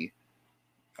 the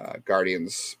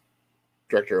Guardians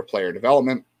Director of Player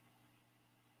Development.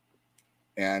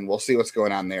 And we'll see what's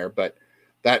going on there. But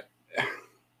that,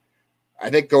 I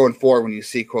think going forward, when you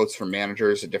see quotes from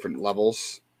managers at different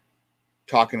levels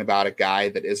talking about a guy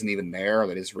that isn't even there,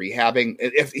 that is rehabbing,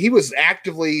 if he was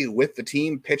actively with the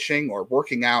team pitching or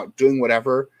working out, doing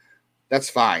whatever, that's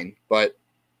fine. But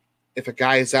if a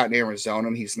guy is out in Arizona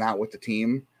and he's not with the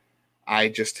team,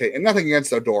 and nothing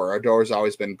against Odor. Odor's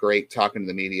always been great talking to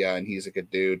the media, and he's a good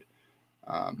dude.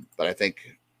 But I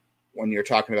think when you're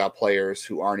talking about players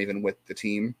who aren't even with the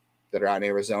team that are out in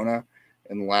Arizona,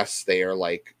 unless they are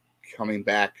like coming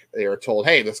back, they are told,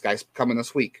 hey, this guy's coming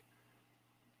this week.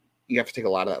 You have to take a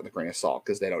lot of that with a grain of salt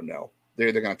because they don't know. They're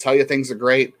either going to tell you things are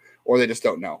great or they just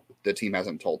don't know. The team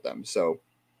hasn't told them. So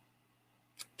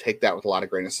take that with a lot of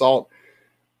grain of salt.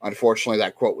 Unfortunately,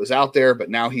 that quote was out there, but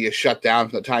now he is shut down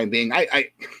for the time being.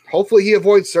 Hopefully he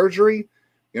avoids surgery.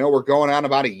 We're going on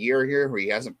about a year here where he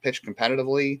hasn't pitched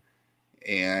competitively.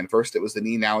 And first it was the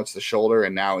knee, now it's the shoulder,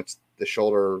 and now it's the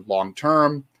shoulder long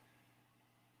term.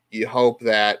 You hope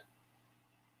that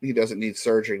he doesn't need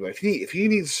surgery. But if he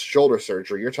needs shoulder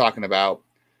surgery, you're talking about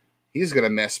he's going to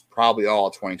miss probably all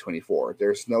of 2024.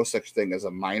 There's no such thing as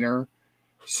a minor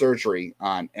surgery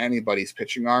on anybody's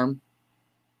pitching arm.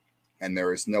 And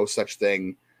there is no such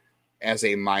thing as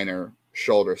a minor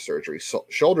shoulder surgery. So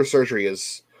shoulder surgery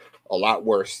is a lot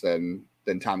worse than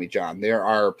Tommy John. There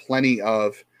are plenty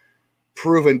of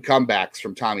proven comebacks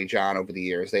from Tommy John over the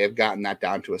years. They have gotten that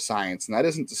down to a science. And that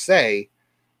isn't to say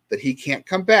that he can't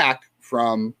come back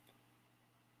from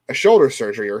a shoulder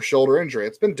surgery or a shoulder injury.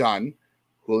 It's been done.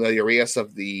 Julio Urias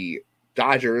of the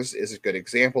Dodgers is a good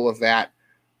example of that.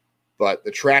 But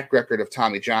the track record of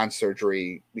Tommy John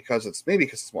surgery, because it's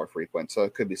more frequent, so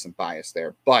it could be some bias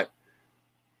there. But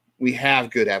we have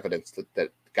good evidence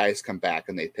that guys come back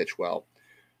and they pitch well.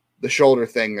 The shoulder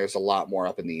thing, there's a lot more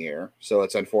up in the air. So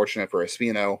it's unfortunate for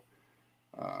Espino,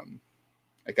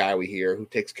 a guy we hear who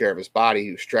takes care of his body,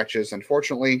 who stretches.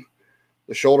 Unfortunately,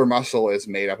 the shoulder muscle is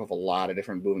made up of a lot of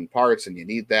different moving parts, and you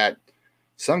need that.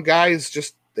 Some guys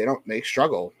they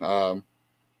struggle. I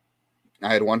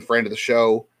had one friend of the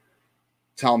show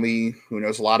tell me, who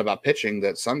knows a lot about pitching,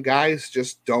 that some guys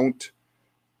just don't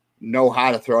know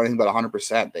how to throw anything but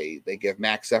 100%. They give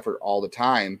max effort all the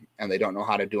time, and they don't know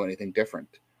how to do anything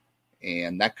different.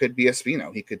 And that could be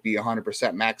Espino. He could be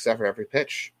 100% max effort every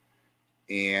pitch.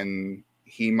 And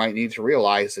he might need to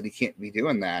realize that he can't be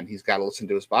doing that, and he's got to listen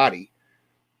to his body.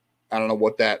 I don't know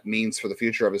what that means for the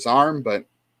future of his arm, but,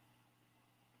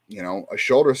 a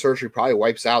shoulder surgery probably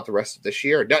wipes out the rest of this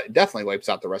year. Definitely wipes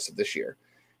out the rest of this year.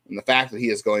 And the fact that he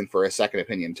is going for a second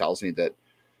opinion tells me that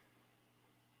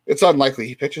it's unlikely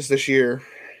he pitches this year.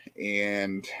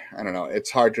 And I don't know. It's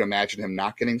hard to imagine him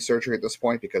not getting surgery at this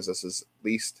point, because this is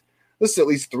at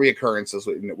least 3 occurrences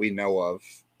we know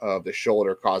of the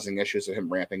shoulder causing issues of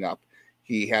him ramping up.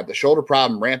 He had the shoulder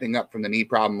problem ramping up from the knee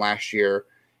problem last year.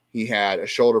 He had a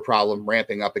shoulder problem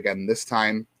ramping up again this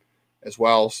time as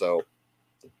well. So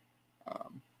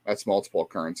that's multiple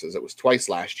occurrences. It was twice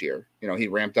last year. He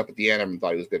ramped up at the end and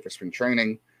thought he was good for spring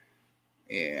training.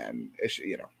 And,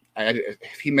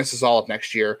 if he misses all of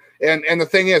next year. And the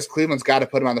thing is, Cleveland's got to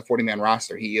put him on the 40-man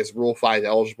roster. He is Rule 5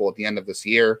 eligible at the end of this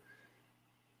year.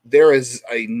 there is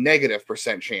a negative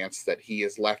percent chance that he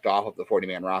is left off of the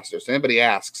 40-man roster. So anybody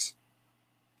asks,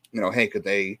 hey, could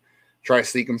they try to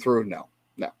sneak him through? No,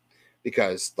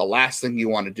 because the last thing you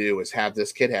want to do is have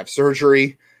this kid have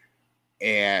surgery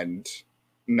and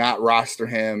not roster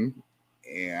him,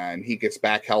 and he gets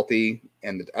back healthy,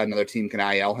 and another team can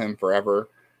IL him forever,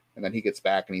 and then he gets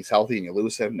back and he's healthy and you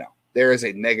lose him. No, there is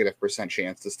a negative percent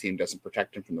chance this team doesn't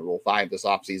protect him from the Rule 5 this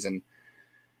offseason.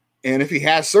 And if he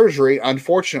has surgery,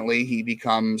 unfortunately, he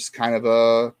becomes kind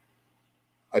of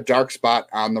a dark spot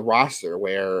on the roster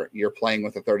where you're playing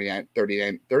with a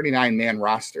 39-man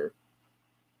roster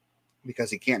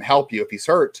because he can't help you if he's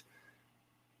hurt.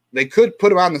 They could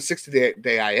put him on the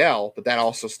 60-day IL, but that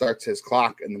also starts his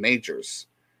clock in the majors.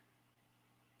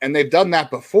 And they've done that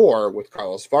before with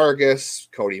Carlos Vargas,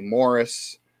 Cody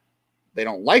Morris. They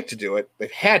don't like to do it.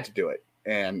 They've had to do it.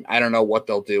 And I don't know what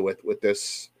they'll do with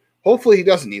this. Hopefully he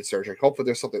doesn't need surgery. Hopefully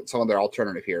there's some other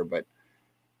alternative here. But,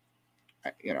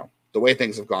 the way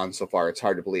things have gone so far, it's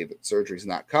hard to believe that surgery's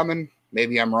not coming.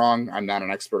 Maybe I'm wrong. I'm not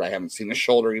an expert. I haven't seen his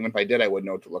shoulder. Even if I did, I wouldn't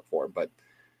know what to look for. But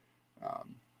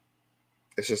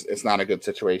it's not a good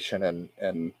situation.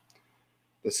 And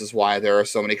this is why there are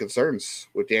so many concerns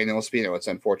with Daniel Espino. It's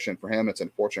unfortunate for him. It's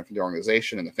unfortunate for the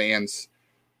organization and the fans.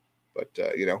 But,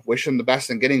 wish him the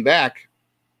best in getting back.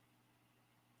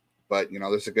 But,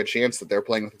 there's a good chance that they're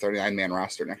playing with a 39-man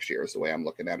roster next year is the way I'm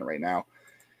looking at it right now.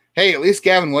 Hey, at least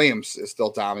Gavin Williams is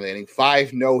still dominating.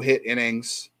 5 no-hit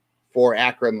innings for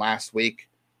Akron last week.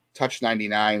 Touched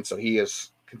 99, so he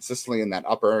is consistently in that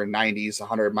upper 90s,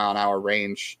 100-mile-an-hour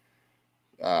range.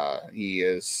 He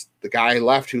is the guy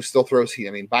left who still throws heat.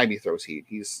 I mean, Bybee throws heat.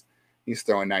 He's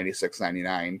throwing 96,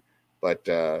 99. But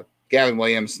Gavin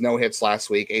Williams, no hits last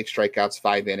week, 8 strikeouts,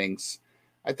 5 innings.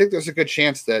 I think there's a good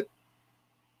chance that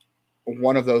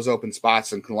one of those open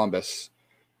spots in Columbus,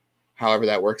 however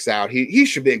that works out, he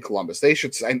should be in Columbus. They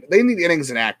need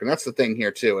innings in Akron. That's the thing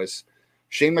here too, is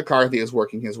Shane McCarthy is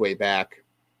working his way back.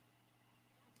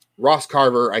 Ross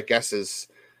Carver, I guess, is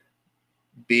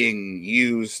being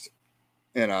used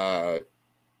in a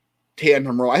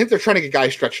tandem role. I think they're trying to get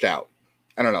guys stretched out.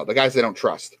 I don't know. The guys they don't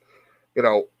trust.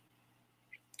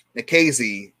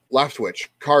 Nikhazy, Leftwich,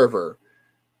 Carver,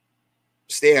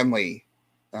 Stanley,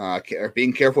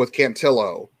 being careful with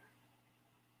Cantillo.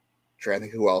 Trying to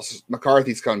think who else.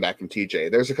 McCarthy's coming back from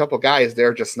TJ. There's a couple guys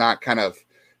they're just not kind of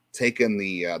taking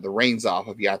the reins off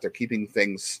of yet. They're keeping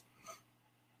things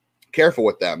careful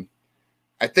with them.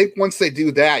 I think once they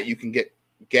do that, you can get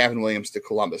Gavin Williams to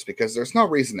Columbus, because there's no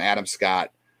reason Adam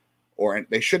Scott, or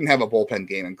they shouldn't have a bullpen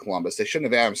game in Columbus. They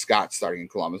shouldn't have Adam Scott starting in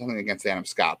Columbus. Nothing against Adam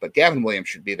Scott, but Gavin Williams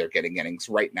should be there getting innings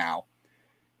right now.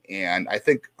 And I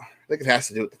think it has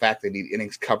to do with the fact they need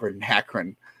innings covered in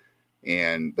Akron.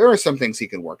 And there are some things he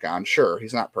can work on. Sure,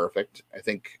 he's not perfect. I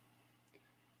think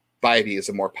Bybee is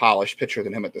a more polished pitcher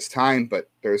than him at this time, but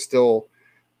there's still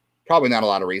probably not a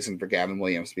lot of reason for Gavin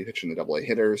Williams to be pitching the double-A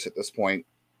hitters at this point.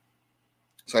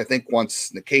 So I think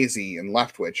once Nikhazy and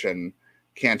Leftwich and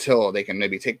Cantillo, they can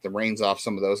maybe take the reins off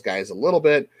some of those guys a little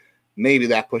bit. Maybe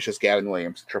that pushes Gavin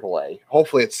Williams to AAA.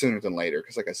 Hopefully it's sooner than later,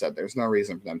 because like I said, there's no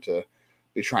reason for them to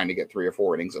be trying to get 3 or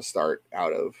 4 innings a start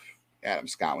out of Adam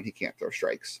Scott when he can't throw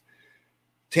strikes.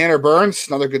 Tanner Burns,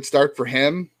 another good start for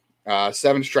him.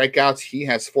 7 strikeouts. He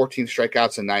has 14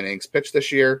 strikeouts and 9 innings pitched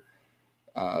this year.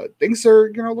 Things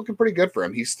are looking pretty good for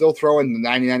him. He's still throwing the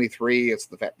 90-93. It's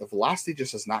the fact the velocity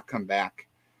just has not come back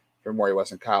from where he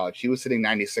was in college. He was hitting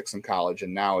 96 in college,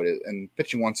 and now it is, and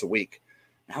pitching once a week.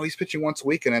 Now he's pitching once a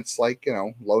week, and it's like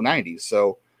low 90s.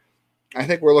 So I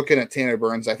think we're looking at Tanner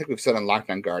Burns. I think we've said on Locked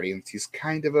On Guardians he's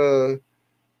kind of a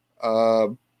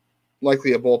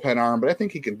likely a bullpen arm, but I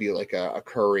think he can be like a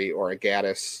Curry or a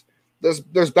Gaddis.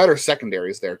 There's better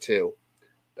secondaries there too,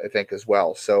 I think, as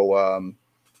well. So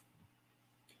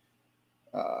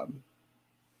I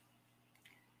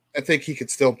think he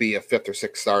could still be a 5th or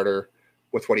 6th starter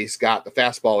with what he's got. The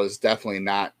fastball is definitely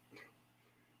not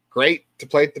great to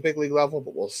play at the big league level,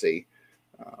 but we'll see.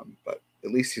 But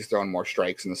at least he's throwing more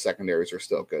strikes, and the secondaries are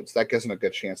still good. So that gives him a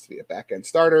good chance to be a back-end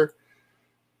starter.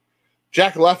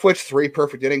 Jack Leftwich, 3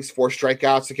 perfect innings, 4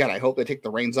 strikeouts. Again, I hope they take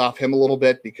the reins off him a little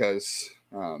bit, because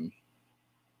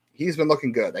he's been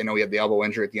looking good. I know he had the elbow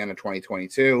injury at the end of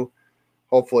 2022.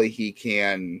 Hopefully he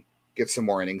can get some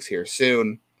more innings here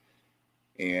soon.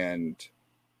 And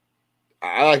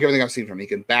I like everything I've seen from him. He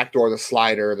can backdoor the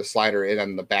slider in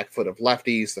on the back foot of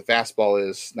lefties. The fastball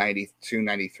is 92,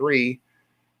 93.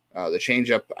 The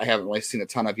changeup I haven't really seen a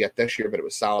ton of yet this year, but it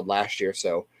was solid last year.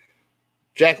 So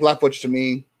Jack Leftwich, to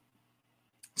me,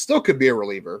 still could be a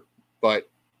reliever, but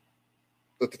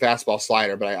with the fastball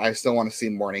slider. But I still want to see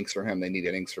more innings from him. They need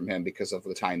innings from him because of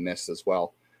the time missed as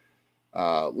well.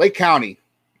 Lake County,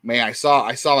 man, I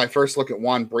saw my first look at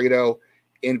Juan Brito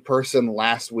in person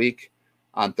last week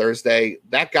on Thursday.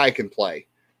 That guy can play.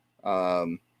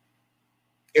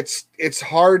 It's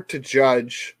hard to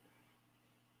judge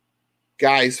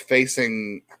guys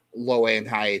facing low A and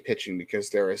high A pitching because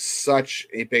there is such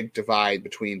a big divide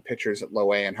between pitchers at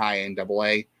low A and high A and double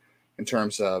A in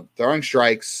terms of throwing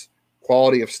strikes,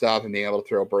 quality of stuff, and being able to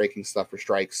throw breaking stuff for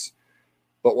strikes.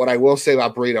 But what I will say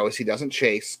about Brito is he doesn't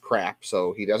chase crap,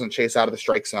 so he doesn't chase out of the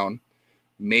strike zone.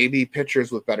 Maybe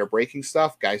pitchers with better breaking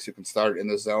stuff, guys who can start in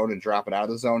the zone and drop it out of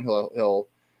the zone, he'll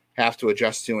have to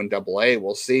adjust to in double A.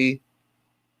 We'll see.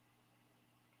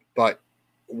 But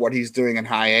what he's doing in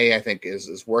high A, I think,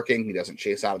 is working. He doesn't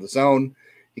chase out of the zone.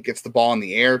 He gets the ball in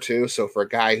the air, too. So for a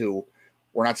guy who,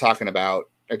 we're not talking about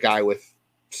a guy with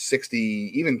 60,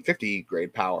 even 50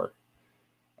 grade power.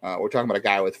 We're talking about a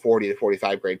guy with 40 to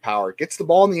 45 grade power. Gets the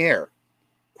ball in the air.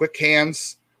 Quick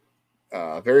hands,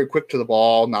 very quick to the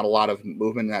ball, not a lot of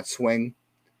movement in that swing.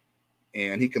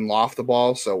 And he can loft the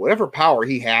ball. So whatever power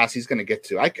he has, he's going to get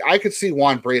to. I could see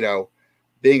Juan Brito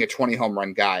being a 20 home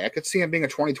run guy. I could see him being a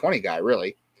 2020 guy,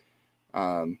 really.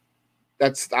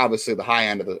 That's obviously the high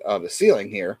end of the ceiling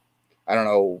here. I don't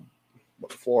know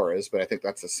what the floor is, but I think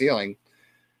that's the ceiling.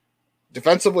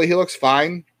 Defensively, he looks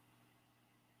fine.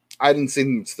 I didn't see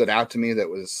anything that stood out to me that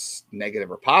was negative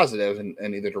or positive in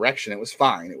either direction. It was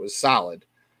fine. It was solid.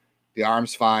 The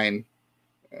arm's fine.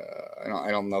 I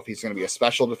don't know if he's going to be a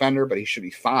special defender, but he should be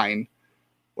fine.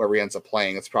 Wherever he ends up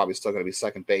playing, it's probably still going to be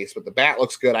second base. But the bat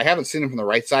looks good. I haven't seen him from the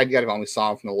right side yet. I've only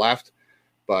saw him from the left.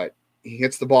 But he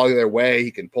hits the ball the other way.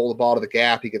 He can pull the ball to the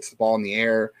gap. He gets the ball in the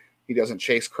air. He doesn't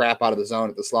chase crap out of the zone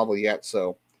at this level yet.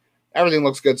 So everything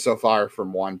looks good so far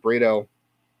from Juan Brito.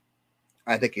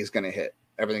 I think he's going to hit.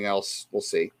 Everything else, we'll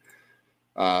see.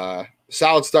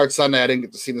 Solid start Sunday. I didn't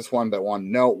get to see this one, but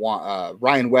one note.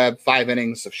 Ryan Webb, 5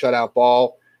 innings of shutout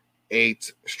ball,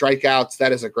 8 strikeouts.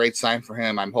 That is a great sign for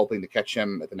him. I'm hoping to catch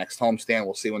him at the next homestand.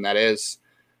 We'll see when that is.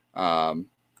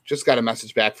 Just got a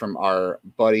message back from our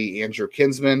buddy Andrew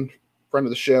Kinsman, friend of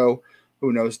the show,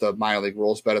 who knows the minor league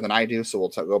rules better than I do. So we'll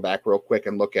go back real quick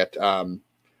and look at Brian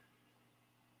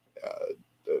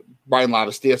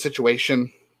Lavastida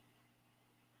situation.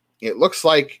 It looks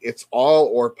like it's all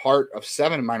or part of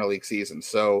 7 minor league seasons.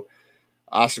 So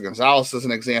Oscar Gonzalez, as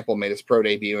an example, made his pro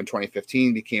debut in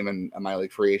 2015, became a minor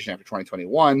league free agent after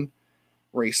 2021,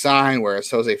 re-signed,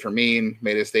 whereas Jose Fermin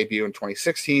made his debut in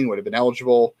 2016, would have been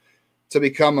eligible to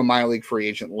become a minor league free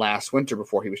agent last winter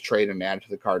before he was traded and added to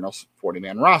the Cardinals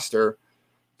 40-man roster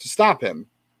to stop him.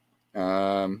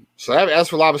 So as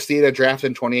for Lavastida, drafted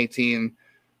in 2018,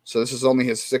 so this is only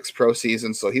his 6th pro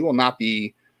season, so he will not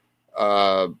be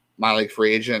minor league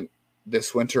free agent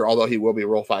this winter, although he will be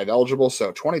Rule 5 eligible.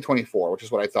 So 2024, which is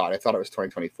what I thought. I thought it was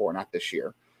 2024, not this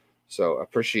year. So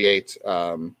appreciate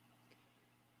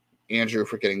Andrew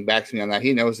for getting back to me on that.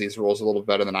 He knows these rules a little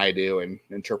better than I do and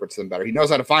interprets them better. He knows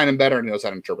how to find them better and knows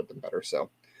how to interpret them better. So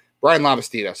Brian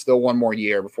Lavastida, still 1 more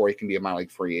year before he can be a minor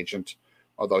league free agent,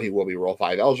 although he will be Rule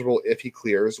 5 eligible if he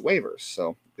clears waivers.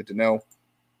 So good to know.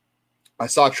 I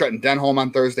saw Trenton Denholm on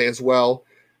Thursday as well.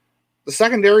 The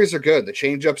secondaries are good. The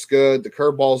changeup's good. The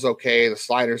curveball's okay. The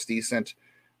slider's decent.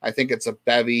 I think it's a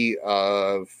bevy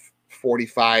of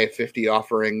 45, 50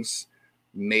 offerings.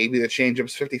 Maybe the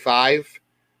changeup's 55.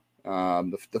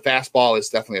 The fastball is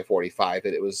definitely a 45.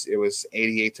 It was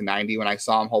 88 to 90 when I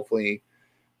saw him. Hopefully,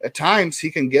 at times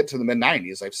he can get to the mid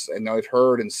 90s. I know I've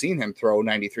heard and seen him throw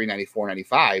 93, 94,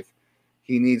 95.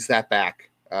 He needs that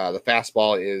back. The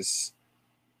fastball is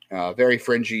very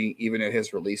fringy, even at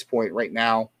his release point right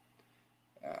now.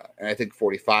 And I think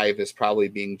 45 is probably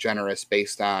being generous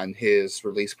based on his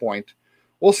release point.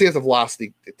 We'll see if the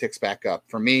velocity ticks back up.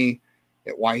 For me,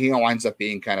 he winds up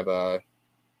being kind of a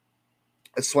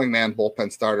swingman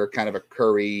bullpen starter, kind of a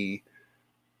Curry,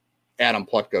 Adam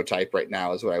Plutko type right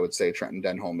now is what I would say Trenton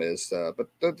Denholm is. But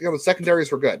the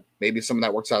secondaries were good. Maybe some of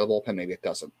that works out of the bullpen. Maybe it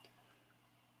doesn't.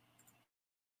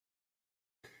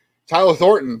 Tyler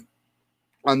Thornton,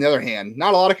 on the other hand,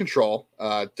 not a lot of control.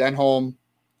 Denholm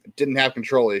didn't have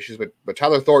control issues, but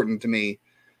Tyler Thornton, to me,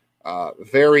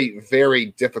 very, very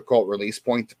difficult release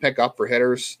point to pick up for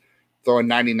hitters, throwing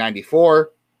 90-94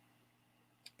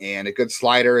 and a good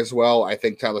slider as well. I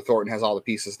think Tyler Thornton has all the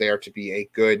pieces there to be a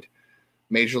good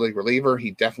major league reliever. He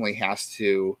definitely has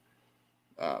to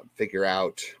figure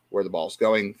out where the ball's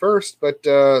going first, but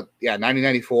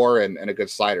 90-94 and a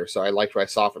good slider. So I liked what I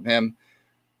saw from him.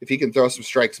 If he can throw some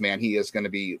strikes, man, he is going to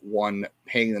be one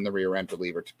pain in the rear end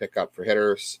reliever to pick up for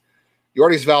hitters.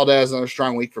 Yourdes Valdez, another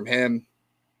strong week from him.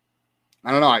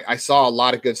 I don't know. I saw a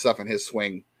lot of good stuff in his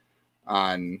swing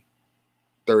on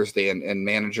Thursday, and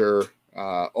manager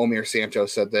Omir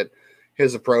Santos said that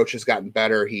his approach has gotten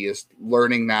better. He is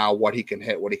learning now what he can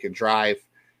hit, what he can drive.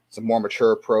 It's a more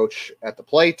mature approach at the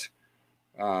plate.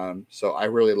 So I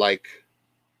really like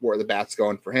where the bat's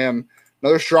going for him.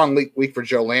 Another strong week for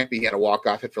Joe Lampe. He had a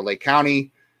walk-off hit for Lake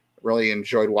County. Really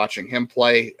enjoyed watching him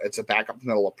play. It's a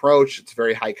back-up-the-middle approach. It's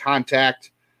very high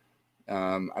contact.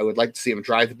 I would like to see him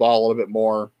drive the ball a little bit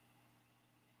more.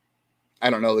 I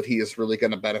don't know that he is really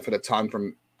going to benefit a ton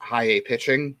from high A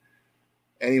pitching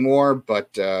anymore,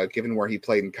 but given where he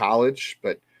played in college.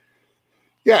 But,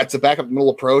 yeah, it's a back-up-the-middle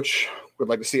approach. Would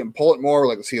like to see him pull it more. Would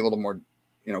like to see a little more,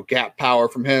 gap power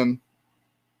from him.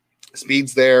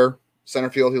 Speed's there. Center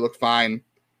field, he looked fine.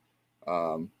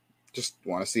 Just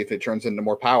want to see if it turns into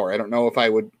more power. I don't know if I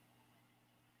would.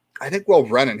 I think Will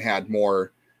Brennan had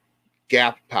more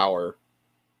gap power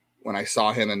when I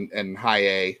saw him in high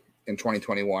A in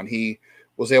 2021. He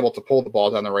was able to pull the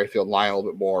ball down the right field line a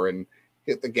little bit more and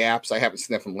hit the gaps. I haven't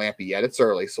seen that from Lampe yet. It's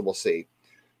early, so we'll see.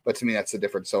 But to me, that's the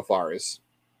difference so far is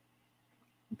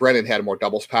Brennan had more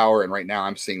doubles power, and right now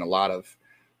I'm seeing a lot of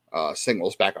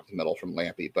singles back up the middle from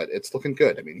Lampe, but it's looking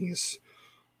good. I mean, he's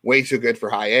way too good for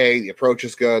high A. The approach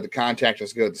is good. The contact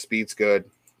is good. The speed's good.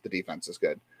 The defense is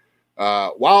good.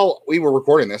 While we were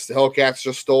recording this, the Hellcats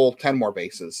just stole 10 more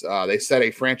bases. They set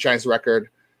a franchise record,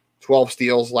 12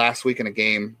 steals last week in a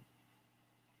game.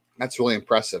 That's really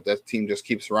impressive. That team just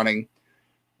keeps running.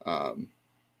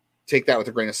 Take that with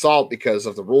a grain of salt because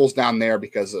of the rules down there,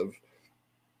 because of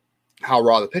how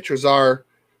raw the pitchers are,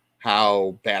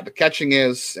 how bad the catching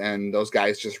is, and those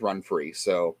guys just run free.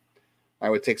 So I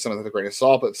would take some of that with a grain of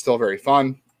salt, but it's still very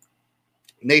fun.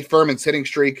 Nate Furman's hitting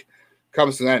streak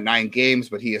comes to that at 9 games,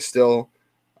 but he has still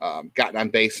gotten on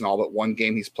base in all but one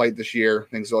game he's played this year.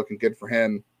 Things are looking good for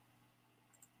him.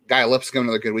 Guy Lipscomb,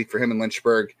 another good week for him in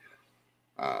Lynchburg.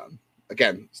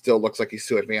 Again, still looks like he's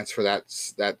too advanced for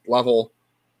that level.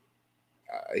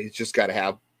 He's just got to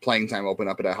have playing time open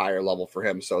up at a higher level for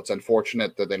him. So it's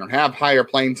unfortunate that they don't have higher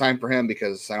playing time for him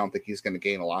because I don't think he's going to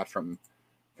gain a lot from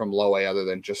low A other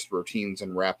than just routines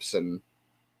and reps and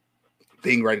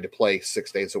being ready to play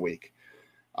 6 days a week.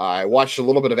 I watched a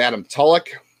little bit of Adam Tulloch,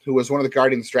 who was one of the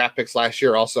Guardians draft picks last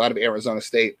year, also out of Arizona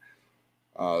State.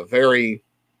 Very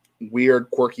weird,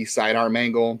 quirky sidearm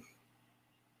angle.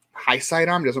 High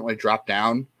sidearm, doesn't really drop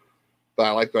down, but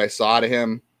I like what I saw out of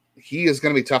him. He is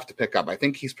going to be tough to pick up. I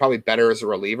think he's probably better as a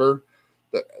reliever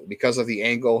because of the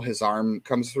angle his arm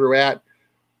comes through at.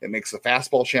 It makes the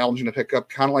fastball challenging to pick up,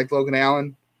 kind of like Logan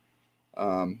Allen.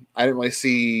 I didn't really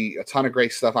see a ton of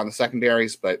great stuff on the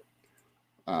secondaries, but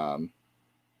I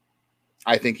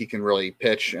think he can really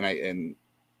pitch, and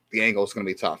the angle is going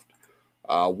to be tough.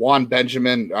 Juan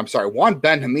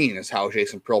Ben-Hameen is how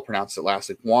Jason Pearl pronounced it last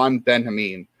week. Juan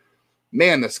Ben-Hameen.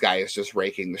 Man, this guy is just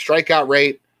raking. The strikeout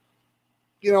rate,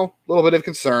 a little bit of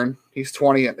concern. He's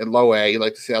 20 at low A. You'd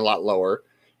like to see that a lot lower,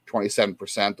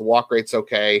 27%. The walk rate's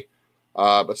okay.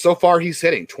 But so far he's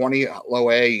hitting 20 at low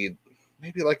A.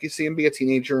 Maybe like you see him be a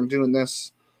teenager and doing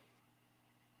this.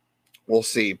 We'll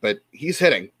see. But he's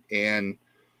hitting, and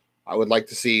I would like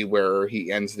to see where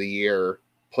he ends the year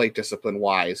plate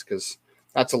discipline-wise, because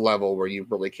that's a level where you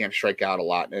really can't strike out a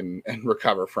lot and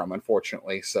recover from,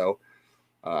 unfortunately. So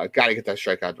got to get that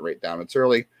strikeout rate down. It's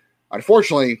early.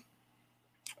 Unfortunately,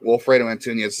 Wilfredo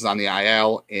Antunez is on the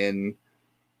IL in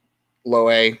low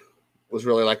A. Was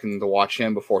really liking to watch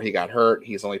him before he got hurt.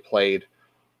 He's only played,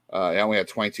 he only had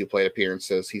 22 plate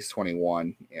appearances. He's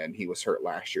 21, and he was hurt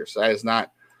last year. So that is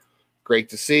not great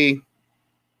to see.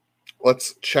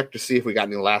 Let's check to see if we got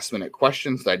any last-minute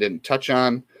questions that I didn't touch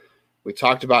on. We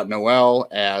talked about Noel,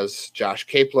 as Josh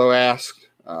Capelo asked.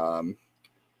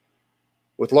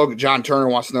 With Logan, John Turner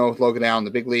wants to know, with Logan Allen in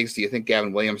the big leagues, do you think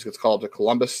Gavin Williams gets called to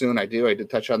Columbus soon? I do. I did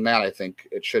touch on that. I think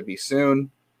it should be soon.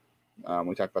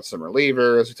 We talked about some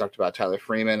relievers. We talked about Tyler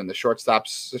Freeman and the shortstop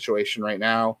situation right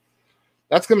now.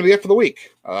 That's going to be it for the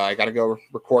week. I got to go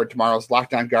record tomorrow's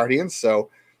Lockdown Guardians, so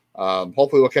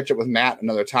hopefully we'll catch up with Matt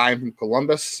another time from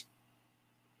Columbus.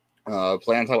 Plan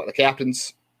to talk about the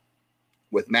captains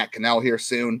with Matt Cannell here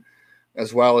soon,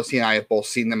 as well as he and I have both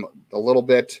seen them a little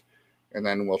bit, and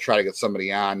then we'll try to get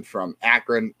somebody on from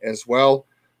Akron as well.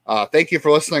 Thank you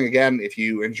for listening again. If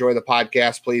you enjoy the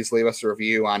podcast, please leave us a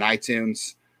review on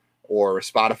iTunes or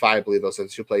Spotify. I believe those are the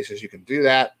two places you can do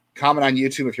that. Comment on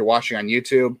YouTube if you're watching on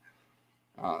YouTube,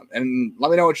 and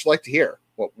let me know what you'd like to hear.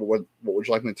 What would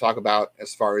you like me to talk about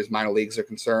as far as minor leagues are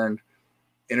concerned?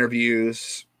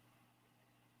 Interviews,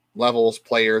 levels,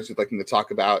 players you'd like me to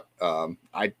talk about.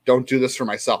 I don't do this for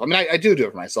myself. I mean, I do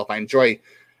it for myself. I enjoy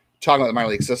talking about the minor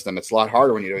league system. It's a lot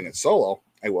harder when you're doing it solo,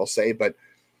 I will say, but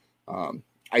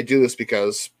I do this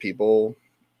because people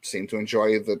seem to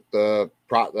enjoy the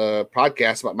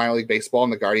podcast about minor league baseball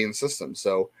and the Guardian system.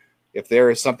 So if there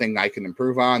is something I can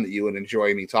improve on that you would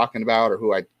enjoy me talking about or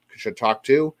who I should talk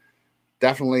to,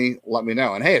 definitely let me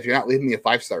know. And hey, if you're not leaving me a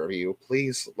 5-star review,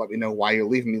 please let me know why you're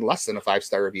leaving me less than a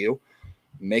 5-star review.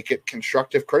 Make it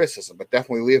constructive criticism, but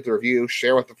definitely leave the review,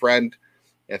 share with a friend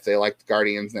if they like the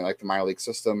Guardians and they like the minor league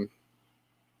system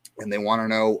and they want to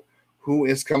know who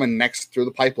is coming next through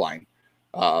the pipeline.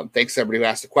 Thanks to everybody who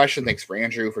asked the question. Thanks for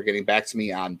Andrew for getting back to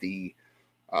me on the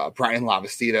Brian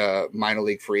Lavastida minor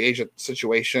league free agent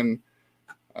situation.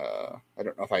 I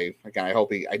don't know if I kind of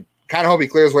hope he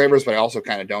clears waivers, but I also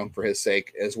kind of don't for his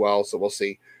sake as well. So we'll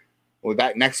see. We'll be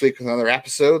back next week with another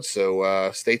episode.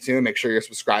 So stay tuned. Make sure you're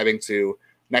subscribing to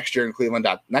Next Year in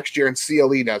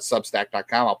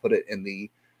CLE.substack.com. I'll put it in the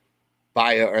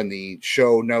bio or in the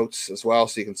show notes as well,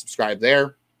 so you can subscribe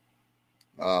there.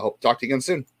 Hope to talk to you again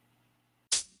soon.